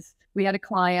is we had a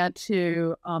client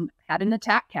who had an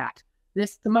attack cat. The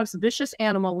most vicious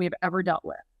animal we've ever dealt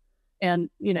with. And,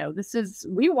 you know,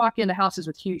 we walk into houses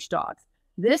with huge dogs.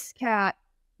 This cat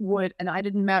would, and I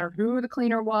didn't matter who the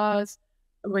cleaner was,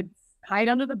 would hide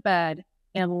under the bed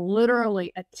and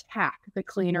literally attack the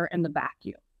cleaner and the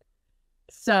vacuum.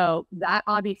 So that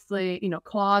obviously, you know,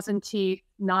 claws and teeth,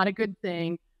 not a good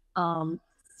thing.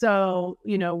 So,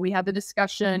 you know, we had the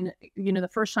discussion, you know, the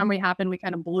first time it happened, we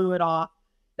kind of blew it off.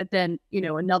 But then, you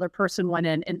know, another person went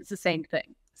in and it's the same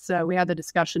thing. So we had the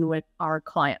discussion with our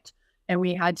client. And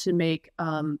we had to make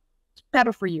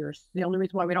better for years. The only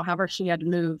reason why we don't have her, she had to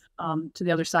move to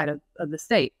the other side of the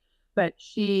state. But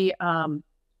we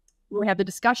had the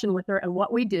discussion with her. And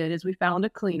what we did is we found a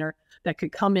cleaner that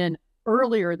could come in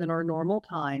earlier than our normal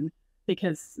time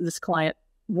because this client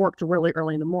worked really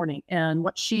early in the morning. And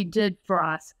what she did for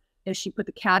us is she put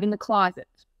the cat in the closet.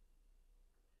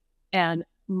 And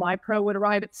MaidPro would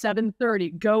arrive at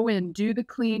 7:30, go in, do the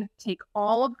clean, take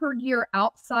all of her gear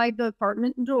outside the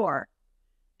apartment door,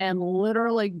 and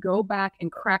literally go back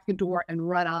and crack the door and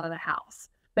run out of the house.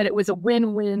 But it was a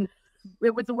win-win.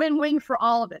 It was a win-win for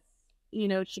all of us. You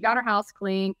know, she got her house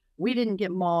clean. We didn't get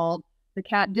mauled. The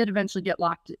cat did eventually get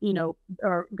locked, you know,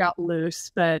 or got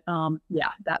loose. But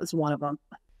yeah, that was one of them.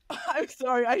 I'm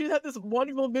sorry. I just had this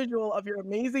wonderful visual of your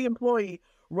amazing employee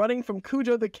running from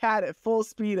Cujo the cat at full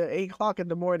speed at 8 o'clock in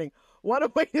the morning. What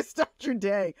a way to start your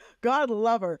day. God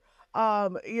love her.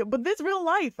 But this real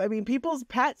life, I mean, people's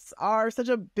pets are such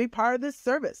a big part of this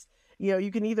service. You know,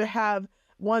 you can either have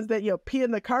ones that, you know, pee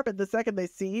in the carpet the second they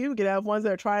see you. You can have ones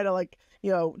that are trying to, like,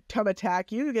 you know, come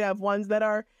attack you. You can have ones that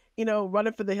are, you know,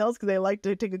 running for the hills because they like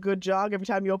to take a good jog every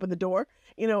time you open the door.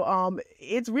 You know,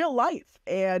 it's real life.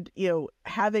 And, you know,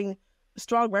 having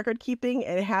strong record keeping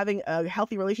and having a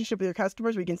healthy relationship with your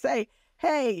customers, we can say,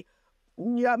 hey,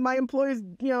 yeah, my employees,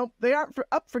 you know, they aren't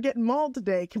up for getting mauled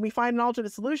today. Can we find an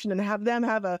alternate solution and have them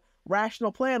have a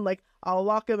rational plan, like I'll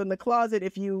lock them in the closet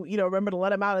if you remember to let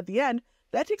them out at the end,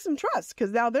 that takes some trust,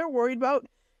 because now they're worried about,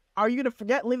 are you going to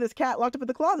forget and leave this cat locked up in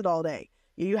the closet all day?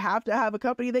 You have to have a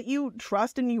company that you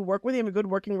trust and you work with, you have a good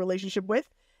working relationship with.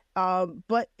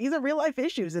 But these are real life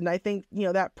issues. And I think,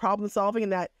 that problem solving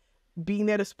and that being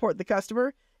there to support the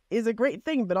customer is a great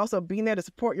thing, but also being there to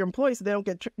support your employees so they don't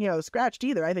get, scratched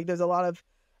either. I think there's a lot of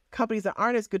companies that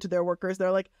aren't as good to their workers.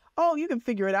 They're like, oh, you can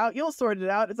figure it out. You'll sort it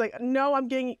out. It's like, no, I'm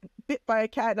getting bit by a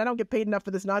cat and I don't get paid enough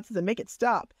for this nonsense, and make it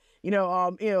stop.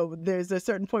 There's a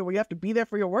certain point where you have to be there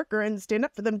for your worker and stand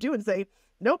up for them too and say,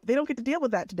 nope, they don't get to deal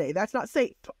with that today. That's not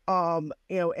safe.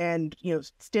 And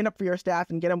stand up for your staff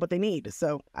and get them what they need.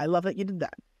 So I love that you did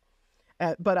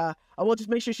that. But I will just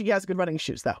make sure she has good running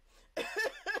shoes though.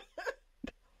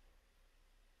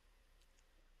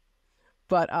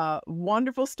 But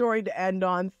wonderful story to end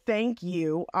on. Thank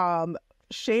you.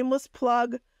 Shameless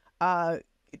plug.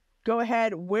 Go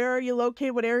ahead. Where are you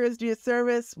located? What areas do you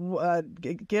service?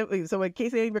 So in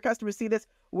case any of your customers see this,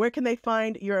 where can they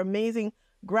find your amazing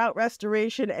grout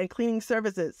restoration and cleaning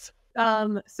services?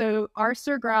 So our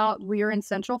Sir Grout, we are in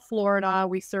Central Florida.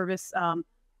 We service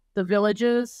the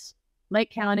Villages,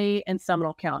 Lake County, and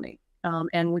Seminole County.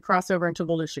 And we cross over into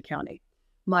Volusia County.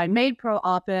 My MaidPro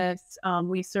office,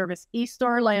 we service East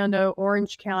Orlando,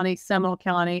 Orange County, Seminole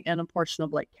County, and a portion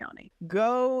of Lake County.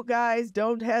 Go, guys.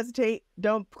 Don't hesitate.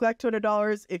 Don't collect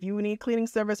 $200. If you need cleaning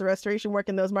service or restoration work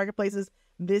in those marketplaces,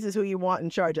 this is who you want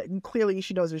in charge. Clearly,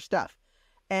 she knows her stuff.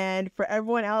 And for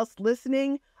everyone else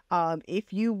listening,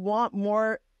 if you want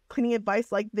more cleaning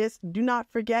advice like this, do not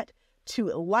forget to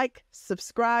like,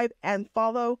 subscribe, and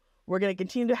follow. We're going to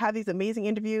continue to have these amazing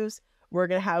interviews. We're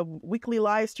going to have weekly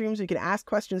live streams. You can ask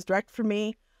questions direct from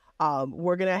me.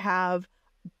 We're going to have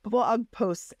blog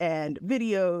posts and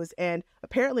videos. And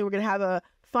apparently we're going to have a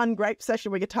fun gripe session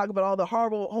where we can talk about all the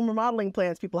horrible home remodeling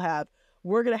plans people have.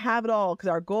 We're going to have it all because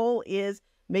our goal is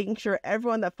making sure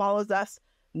everyone that follows us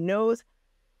knows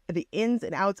the ins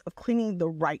and outs of cleaning the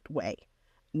right way.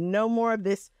 No more of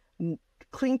this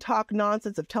clean talk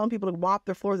nonsense of telling people to mop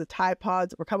their floors with Tide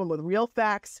Pods. We're coming with real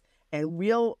facts and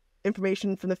real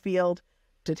information from the field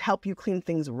to help you clean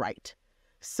things right.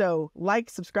 So like,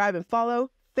 subscribe, and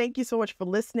follow. Thank you so much for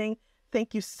listening.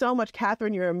 Thank you so much,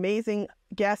 Kathryn. You're an amazing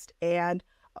guest, and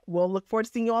we'll look forward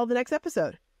to seeing you all in the next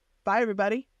episode. Bye,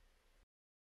 everybody.